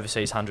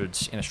overseas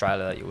hundreds in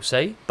Australia that you'll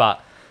see.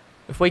 But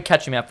if we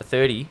catch him out for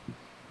 30,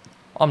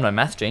 I'm no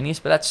math genius,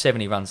 but that's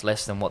 70 runs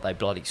less than what they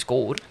bloody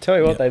scored. Tell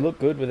you what, Yeah. they look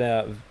good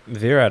without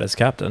Virat as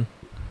captain.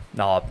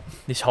 No,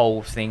 this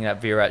whole thing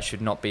that Virat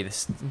should not be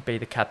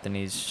the captain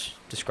is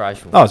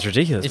disgraceful. Oh, it's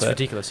ridiculous. it's but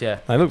ridiculous, yeah.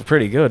 They look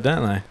pretty good,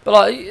 don't they? But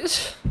like,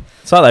 it's,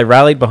 It's like they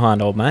rallied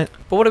behind old mate.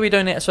 but what are we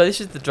doing now? So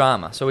this is the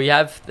drama. So we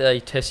have the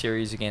Test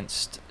series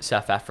against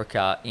South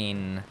Africa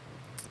in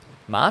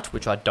March,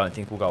 which I don't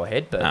think will go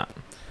ahead. But No.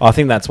 I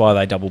think that's why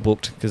they double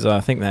booked, because I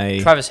think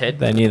Travis Head,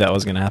 they knew that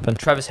was going to happen.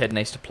 Travis Head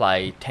needs to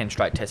play 10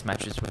 straight Test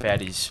matches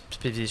without his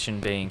position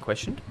being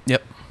questioned.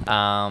 Yep.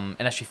 And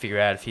actually figure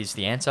out if he's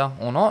the answer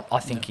or not. I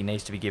think he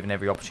needs to be given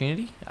every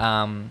opportunity.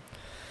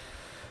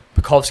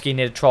 Bukowski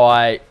need to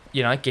try,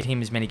 get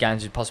him as many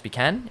games as we possibly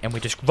can, and we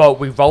just roll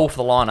for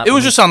the lineup. It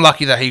was just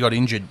unlucky that he got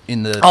injured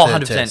in the Oh,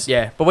 third 100%, test.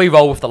 yeah. But we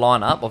roll with the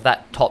lineup of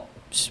that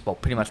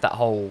pretty much that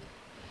whole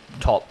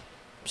top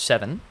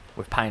 7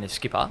 with Payne as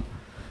skipper.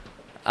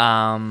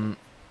 And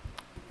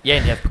you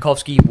have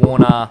Bukowski,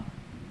 Warner,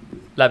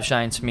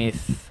 Labuschagne,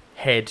 Smith,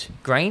 Head,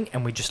 Green,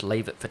 and we just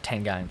leave it for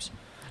 10 games.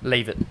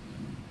 Leave it.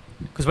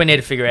 Because we need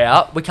to figure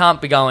out, we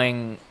can't be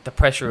going the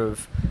pressure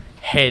of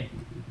Head,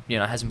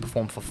 hasn't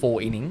performed for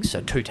 4 innings,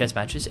 so 2 test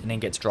matches, and then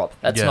gets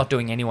dropped. That's Yeah. not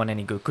doing anyone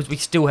any good, because we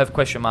still have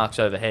question marks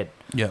over Head.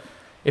 Yeah.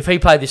 If he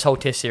played this whole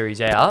test series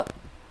out,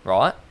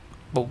 right,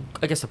 well,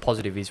 I guess the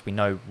positive is we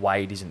know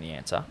Wade isn't the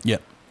answer. Yeah.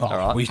 Oh, All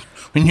right.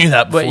 we knew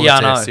that before But yeah,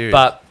 the I test know. series.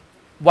 But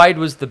Wade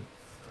was the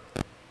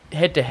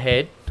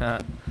head-to-head.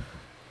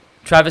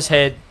 Travis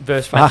Head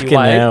versus Matthew Fucking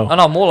Wade. hell. I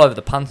know I'm all over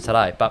the puns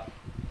today, but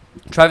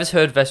Travis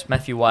Head versus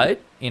Matthew Wade,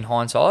 in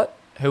hindsight,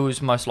 who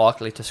was most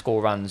likely to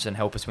score runs and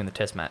help us win the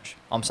test match?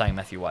 I'm saying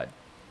Matthew Wade.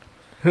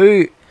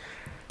 Who?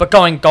 But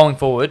going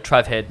forward,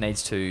 Trav Head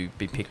needs to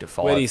be picked at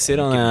 5. Where do you sit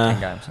and on give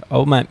him 10 games.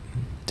 Old mate?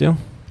 Dill?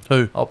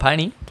 Who? Oh,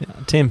 Paney.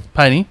 Tim?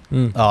 Paney?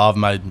 Mm. Oh, I've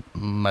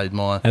made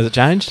mine. Has it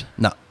changed?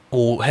 No.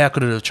 Or how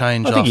could it have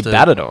changed I think after? he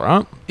batted all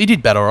right. He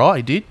did bat all right.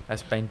 He did.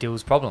 That's been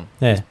Dill's problem.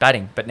 Yeah. He's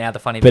batting. But now the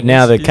funny But thing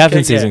now is, the he's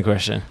captaincy is yeah. in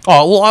question.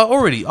 Oh well, I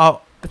already.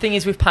 The thing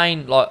is with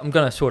Payne, like I'm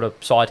going to sort of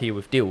side here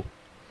with Dill.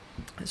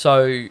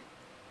 So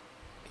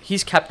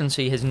his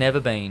captaincy has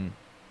never been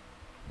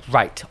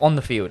great on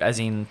the field, as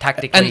in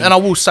tactically. and I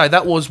will say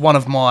that was one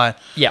of my.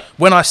 yeah.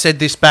 When I said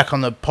this back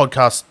on the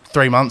podcast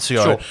 3 months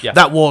ago, Sure, yeah.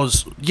 that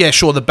was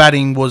sure the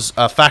batting was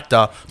a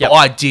factor. Yep.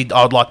 But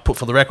I would like to put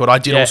for the record, I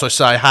did Yeah. also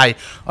say, hey,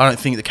 I don't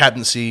think the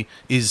captaincy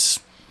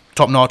is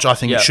top notch. I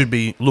think Yeah. it should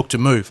be looked to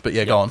move. But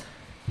go on.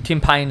 Tim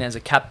Payne as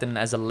a captain,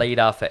 as a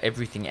leader for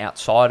everything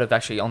outside of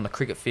actually on the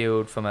cricket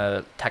field from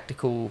a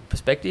tactical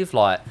perspective,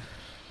 like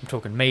I'm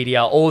talking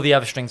media, all the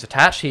other strings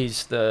attached.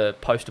 He's the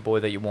poster boy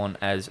that you want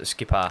as a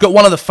skipper. Got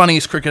one of the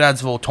funniest cricket ads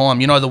of all time.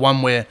 You know the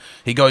one where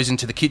he goes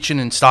into the kitchen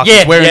and starts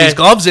Yeah, wearing yeah. his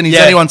gloves and he's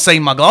Yeah. anyone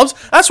seen my gloves?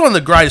 That's one of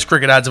the greatest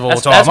cricket ads of all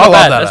time. That's I not love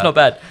bad. that. That's ad. not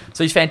bad.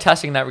 So he's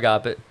fantastic in that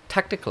regard, but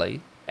tactically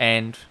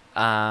and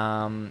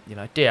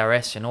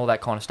DRS and all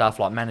that kind of stuff,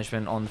 like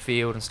management on the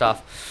field and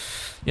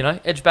stuff.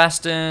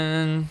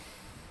 Edgbaston.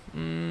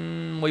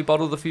 We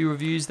bottled a few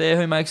reviews there.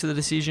 Who makes the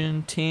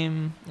decision?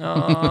 Tim.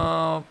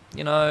 A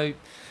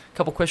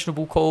couple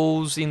questionable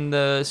calls in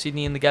the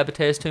Sydney and the Gabba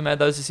test. Who made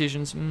those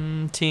decisions?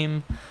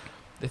 Tim.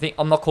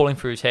 I'm not calling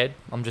for his head.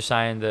 I'm just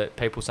saying that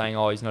people saying,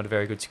 "Oh, he's not a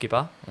very good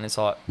skipper," and it's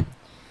like,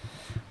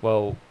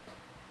 well,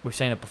 we've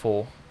seen it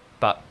before,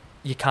 but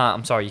you can't.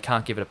 I'm sorry, you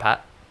can't give it a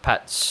pat.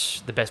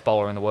 Pat's the best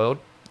bowler in the world,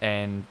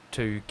 and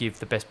to give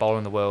the best bowler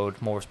in the world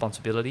more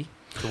responsibility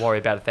to worry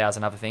about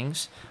 1,000 other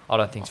things, I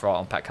don't think it's right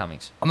on Pat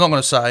Cummings. I'm not going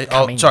to say.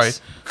 Oh, Cummings. sorry.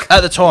 At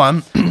the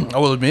time, I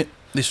will admit,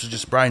 this was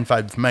just brain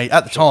fade for me.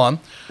 At the time,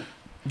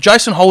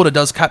 Jason Holder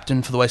does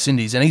captain for the West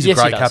Indies, and he's Yes,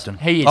 a he great does. captain.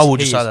 He is. I will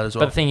just he say is. that as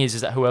well. But the thing is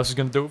that who else is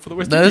going to do it for the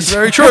West That is Indies?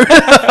 very true.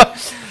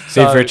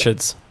 Viv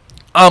Richards.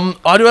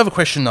 I do have a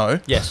question though.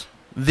 Yes.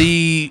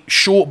 The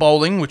short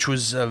bowling, which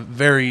was Oh,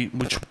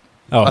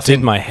 I it did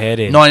think my head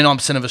in.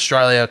 99% of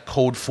Australia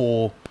called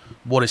for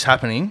what is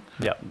happening.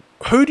 Yeah.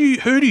 Who do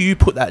you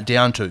put that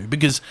down to?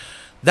 Because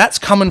that's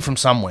coming from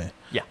somewhere.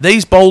 Yeah.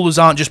 These bowlers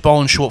aren't just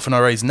bowling short for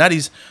no reason. That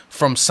is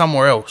from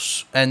somewhere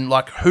else. And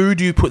who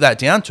do you put that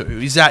down to?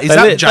 Is that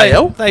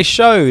JL? They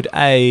showed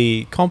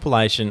a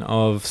compilation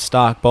of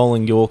Stark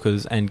bowling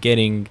Yorkers and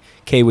getting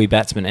Kiwi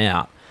batsmen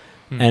out,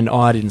 and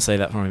I didn't see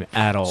that from him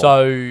at all.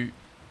 So,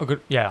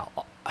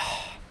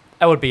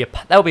 that would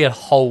be a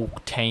whole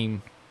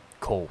team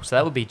call. So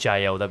that would be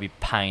JL, that'd be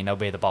Payne, they'll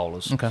be the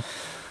bowlers. Okay.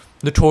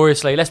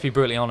 Notoriously, let's be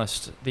brutally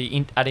honest,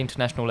 at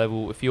international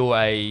level, if you're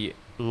a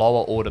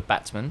lower order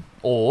batsman,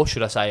 or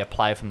should I say a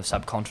player from the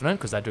subcontinent,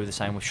 because they do the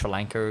same with Sri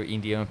Lanka,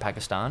 India and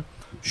Pakistan,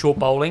 short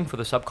bowling for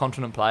the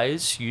subcontinent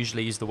players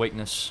usually is the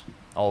weakness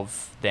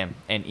of them.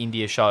 And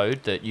India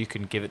showed that you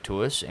can give it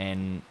to us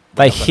and...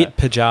 They hit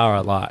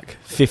Pujara like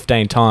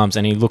 15 times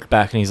and he looked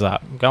back and he's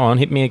like, go on,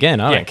 hit me again.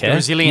 I don't care.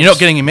 Resilience, You're not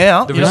getting him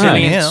out. the You're not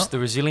getting him resilience, out. the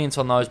resilience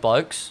on those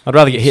blokes. I'd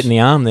rather get hit in the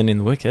arm than in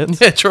the wickets.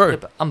 Yeah, true. Yeah,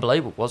 but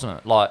unbelievable, wasn't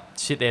it? Like,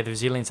 sit there, the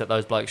resilience that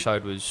those blokes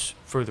showed was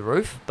through the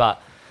roof,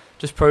 but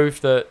just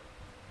proved that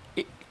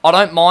I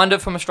don't mind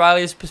it from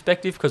Australia's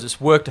perspective because it's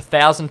worked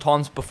 1,000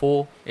 times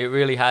before. It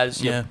really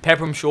has. Yeah. You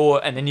pepper them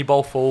short and then you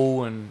bowl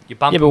full and you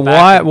bump Yeah, them but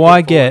back.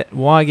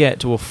 why get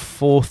to a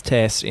fourth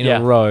test in Yeah.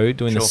 a row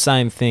doing the Sure.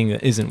 same thing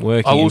that isn't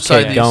working I will and say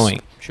keep this.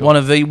 going? Sure. One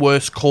of the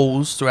worst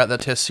calls throughout that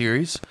test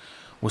series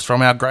was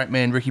from our great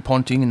man Ricky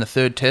Ponting in the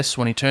third test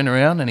when he turned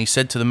around and he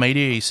said to the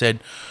media, he said,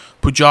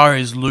 Pujara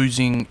is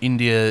losing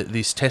India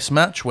this test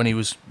match when he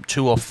was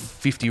 2 off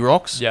 50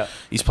 rocks. Yeah.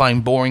 He's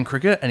playing boring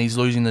cricket and he's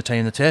losing the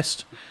team the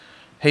test.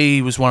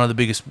 He was one of the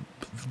biggest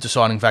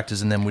deciding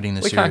factors in them winning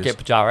the We series. can't get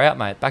Pujara out,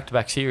 mate.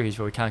 Back-to-back series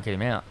where we can't get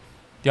him out.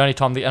 The only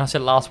time, and I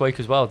said it last week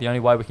as well, the only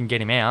way we can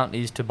get him out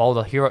is to bowl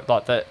the hero,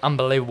 like the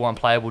unbelievable,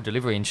 unplayable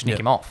delivery and sneak Yep.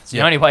 him off. It's the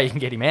Yep. only way you can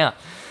get him out.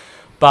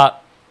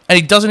 But And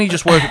he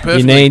just work it You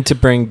perfectly. need to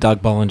bring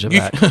Doug Bollinger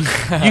back.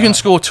 You can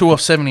score 2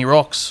 off 70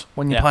 rocks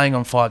when you're Yeah. playing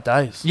on 5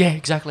 days. yeah,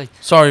 exactly.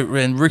 Sorry,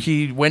 and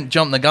Ricky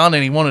jumped the gun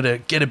and he wanted to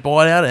get a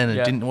bite out and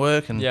Yeah. it didn't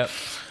work. And Yeah,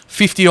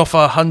 50 off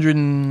 100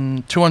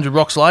 and 200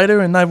 rocks later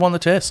and they've won the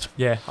test.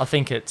 yeah. I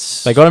think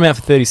it's They got him out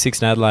for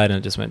 36 in Adelaide and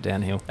it just went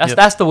downhill. that's Yep.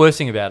 that's the worst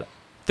thing about it.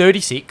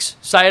 36.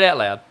 Say it out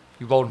loud.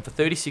 You rolled him for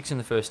 36 in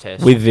the first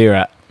test. With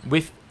Virat.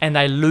 And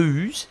they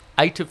lose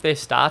 8 of their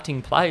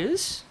starting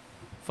players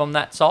from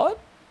that side,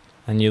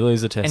 And you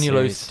lose the test and you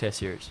series. lose the test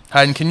series.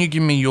 Hayden, can you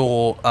give me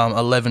your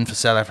 11 for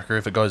South Africa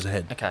if it goes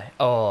ahead? Okay.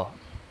 Oh,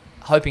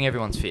 hoping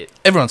everyone's fit.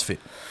 Everyone's fit.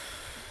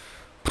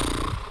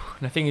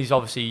 And the thing is,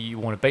 obviously, you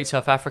want to beat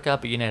South Africa,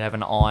 but you need to have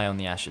an eye on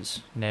the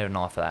Ashes. You need an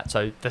eye for that.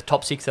 So the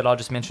top 6 that I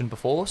just mentioned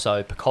before,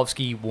 so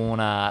Pekovsky,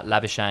 Warner,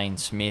 Labuschagne,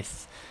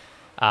 Smith,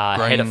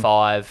 head of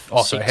 5,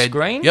 Oh, 6 so head.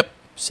 Green, Yep.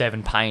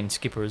 7 Payne,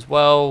 skipper as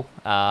well,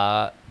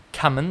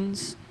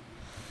 Cummins.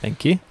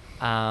 Thank you.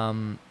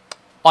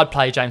 I'd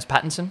play James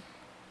Pattinson.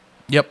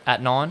 Yep.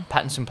 At 9.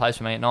 Pattinson plays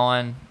for me at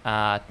 9.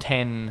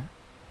 10,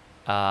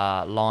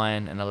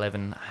 Lyon, and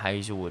 11,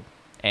 Hazelwood.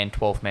 And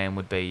 12th man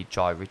would be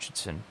Jai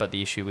Richardson. But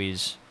the issue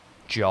is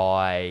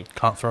Jai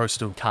Can't throw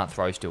still. can't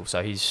throw still,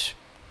 so he's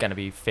going to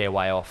be fair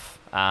way off.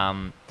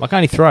 Why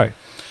can't he throw?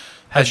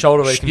 Has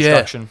shoulder Yeah.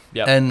 reconstruction.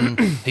 Yep.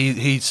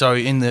 And so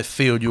in the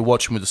field you'll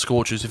watch him with the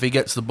Scorchers. If he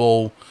gets the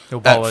ball He'll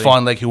bowl at it in.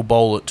 fine leg, he'll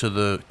bowl it to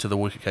the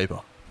wicket keeper.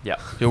 Yep.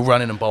 He'll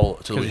run in and bowl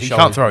it to the 'Cause wicket. his He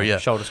can't throw, yeah.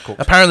 Shoulders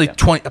cooked. Apparently,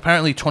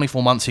 Yep.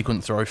 24 months he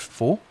couldn't throw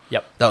for.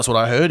 Yep. That's what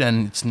I heard,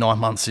 and it's 9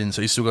 months in,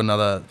 so he's still got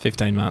another.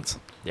 15 months.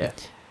 Yeah.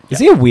 Is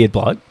he a weird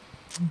bloke?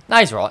 No,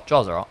 he's all right.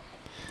 Giles all right.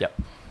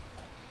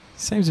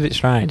 Seems a bit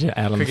strange out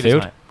on the Cricketers,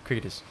 field. mate.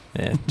 Cricketers.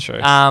 Yeah,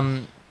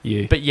 true.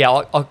 You. But yeah,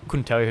 I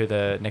couldn't tell you who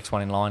the next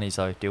one in line is,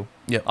 though, Dill.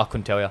 Yep. I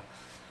couldn't tell you.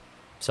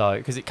 So,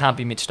 because it can't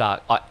be Mitch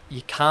Stark.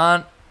 You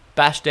can't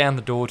bash down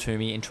the door to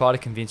me and try to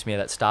convince me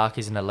that Stark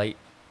is an elite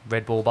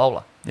red ball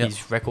bowler. Yep.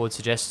 His record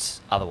suggests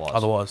otherwise.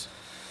 Otherwise,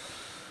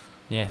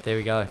 Yeah, there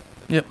we go.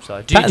 Yep.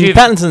 So, do you,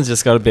 Pattinson's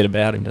just got a bit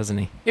about him, doesn't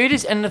he? it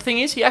is, and the thing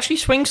is, he actually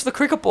swings the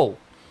cricket ball.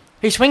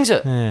 He swings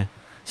it. Yeah. got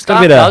a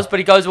Stark bit of- does, but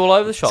he goes all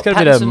over the shop. He's got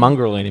a bit of Pattinson-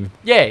 mongrel in him.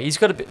 Yeah, he's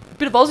got a bit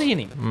of Aussie in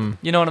him. Mm.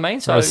 You know what I mean?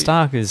 So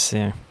Stark is,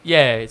 yeah.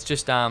 Yeah, it's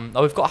just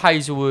we've got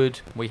Hazelwood,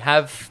 we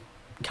have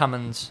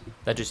Cummins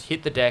that just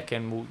hit the deck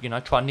and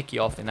will try and nick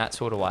you off in that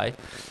sort of way.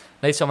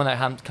 Need someone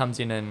that comes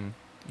in and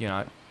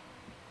not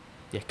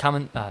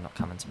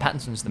Cummins.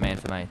 Pattinson's the man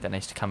for me that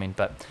needs to come in.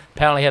 But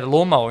apparently he had a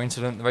lawnmower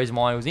incident. The reason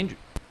why he was injured.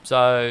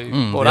 So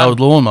well the old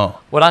done, lawnmower.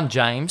 well done,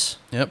 James,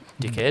 Yep.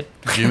 dickhead.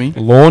 Jimmy.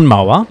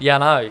 Lawnmower. Yeah,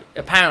 no.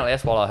 Apparently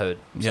that's what I heard.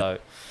 Yep. So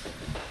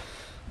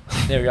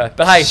there we go.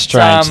 But hey,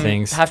 Strange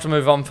things. Have to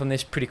move on from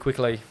this pretty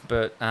quickly.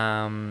 But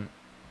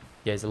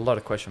there's a lot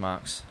of question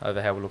marks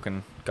over how we're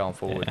looking going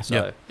forward. Yeah. So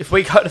Yep. if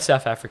we go to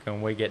South Africa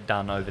and we get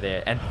done over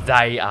there, and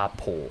they are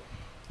poor.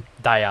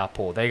 They are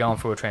poor. They're going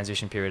through a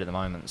transition period at the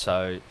moment.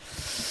 So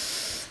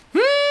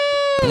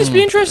this will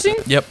be interesting.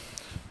 Yep.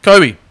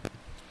 Kobe,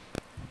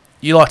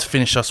 you like to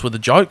finish us with a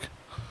joke.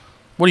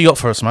 What do you got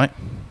for us, mate?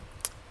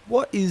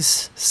 What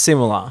is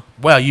similar?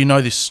 Wow, you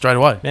know this straight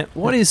away. Now,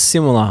 what is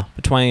similar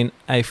between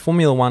a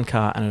Formula One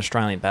car and an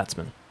Australian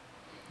batsman?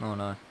 Oh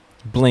no,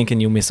 Blink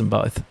and you'll miss them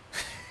both.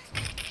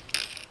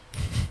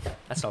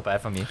 that's not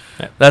bad from you.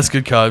 That's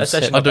good, Cobes. That's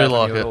actually I not do bad from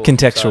like you at it. all.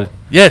 Contextual. So,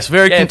 Yes,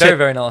 very yeah, context. very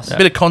very nice.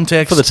 Bit of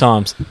context. For the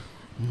times.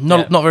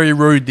 Not Yeah. very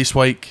rude this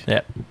week.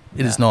 Yeah.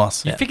 It is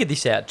nice. You Yeah. figured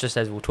this out just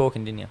as we were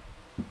talking, didn't you?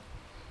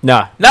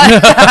 No.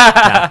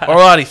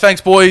 Alrighty,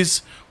 thanks,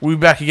 boys. We'll be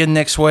back again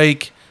next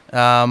week.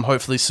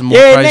 Hopefully some more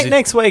Yeah, crazy.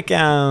 next week,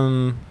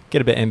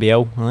 Get a bit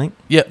NBL, I think.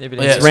 Yep. Yeah, but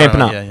Yeah, it's It's ramping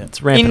sorry, up. yeah, yeah.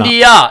 It's ramping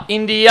up.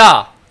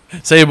 India.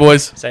 See you,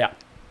 boys. See ya.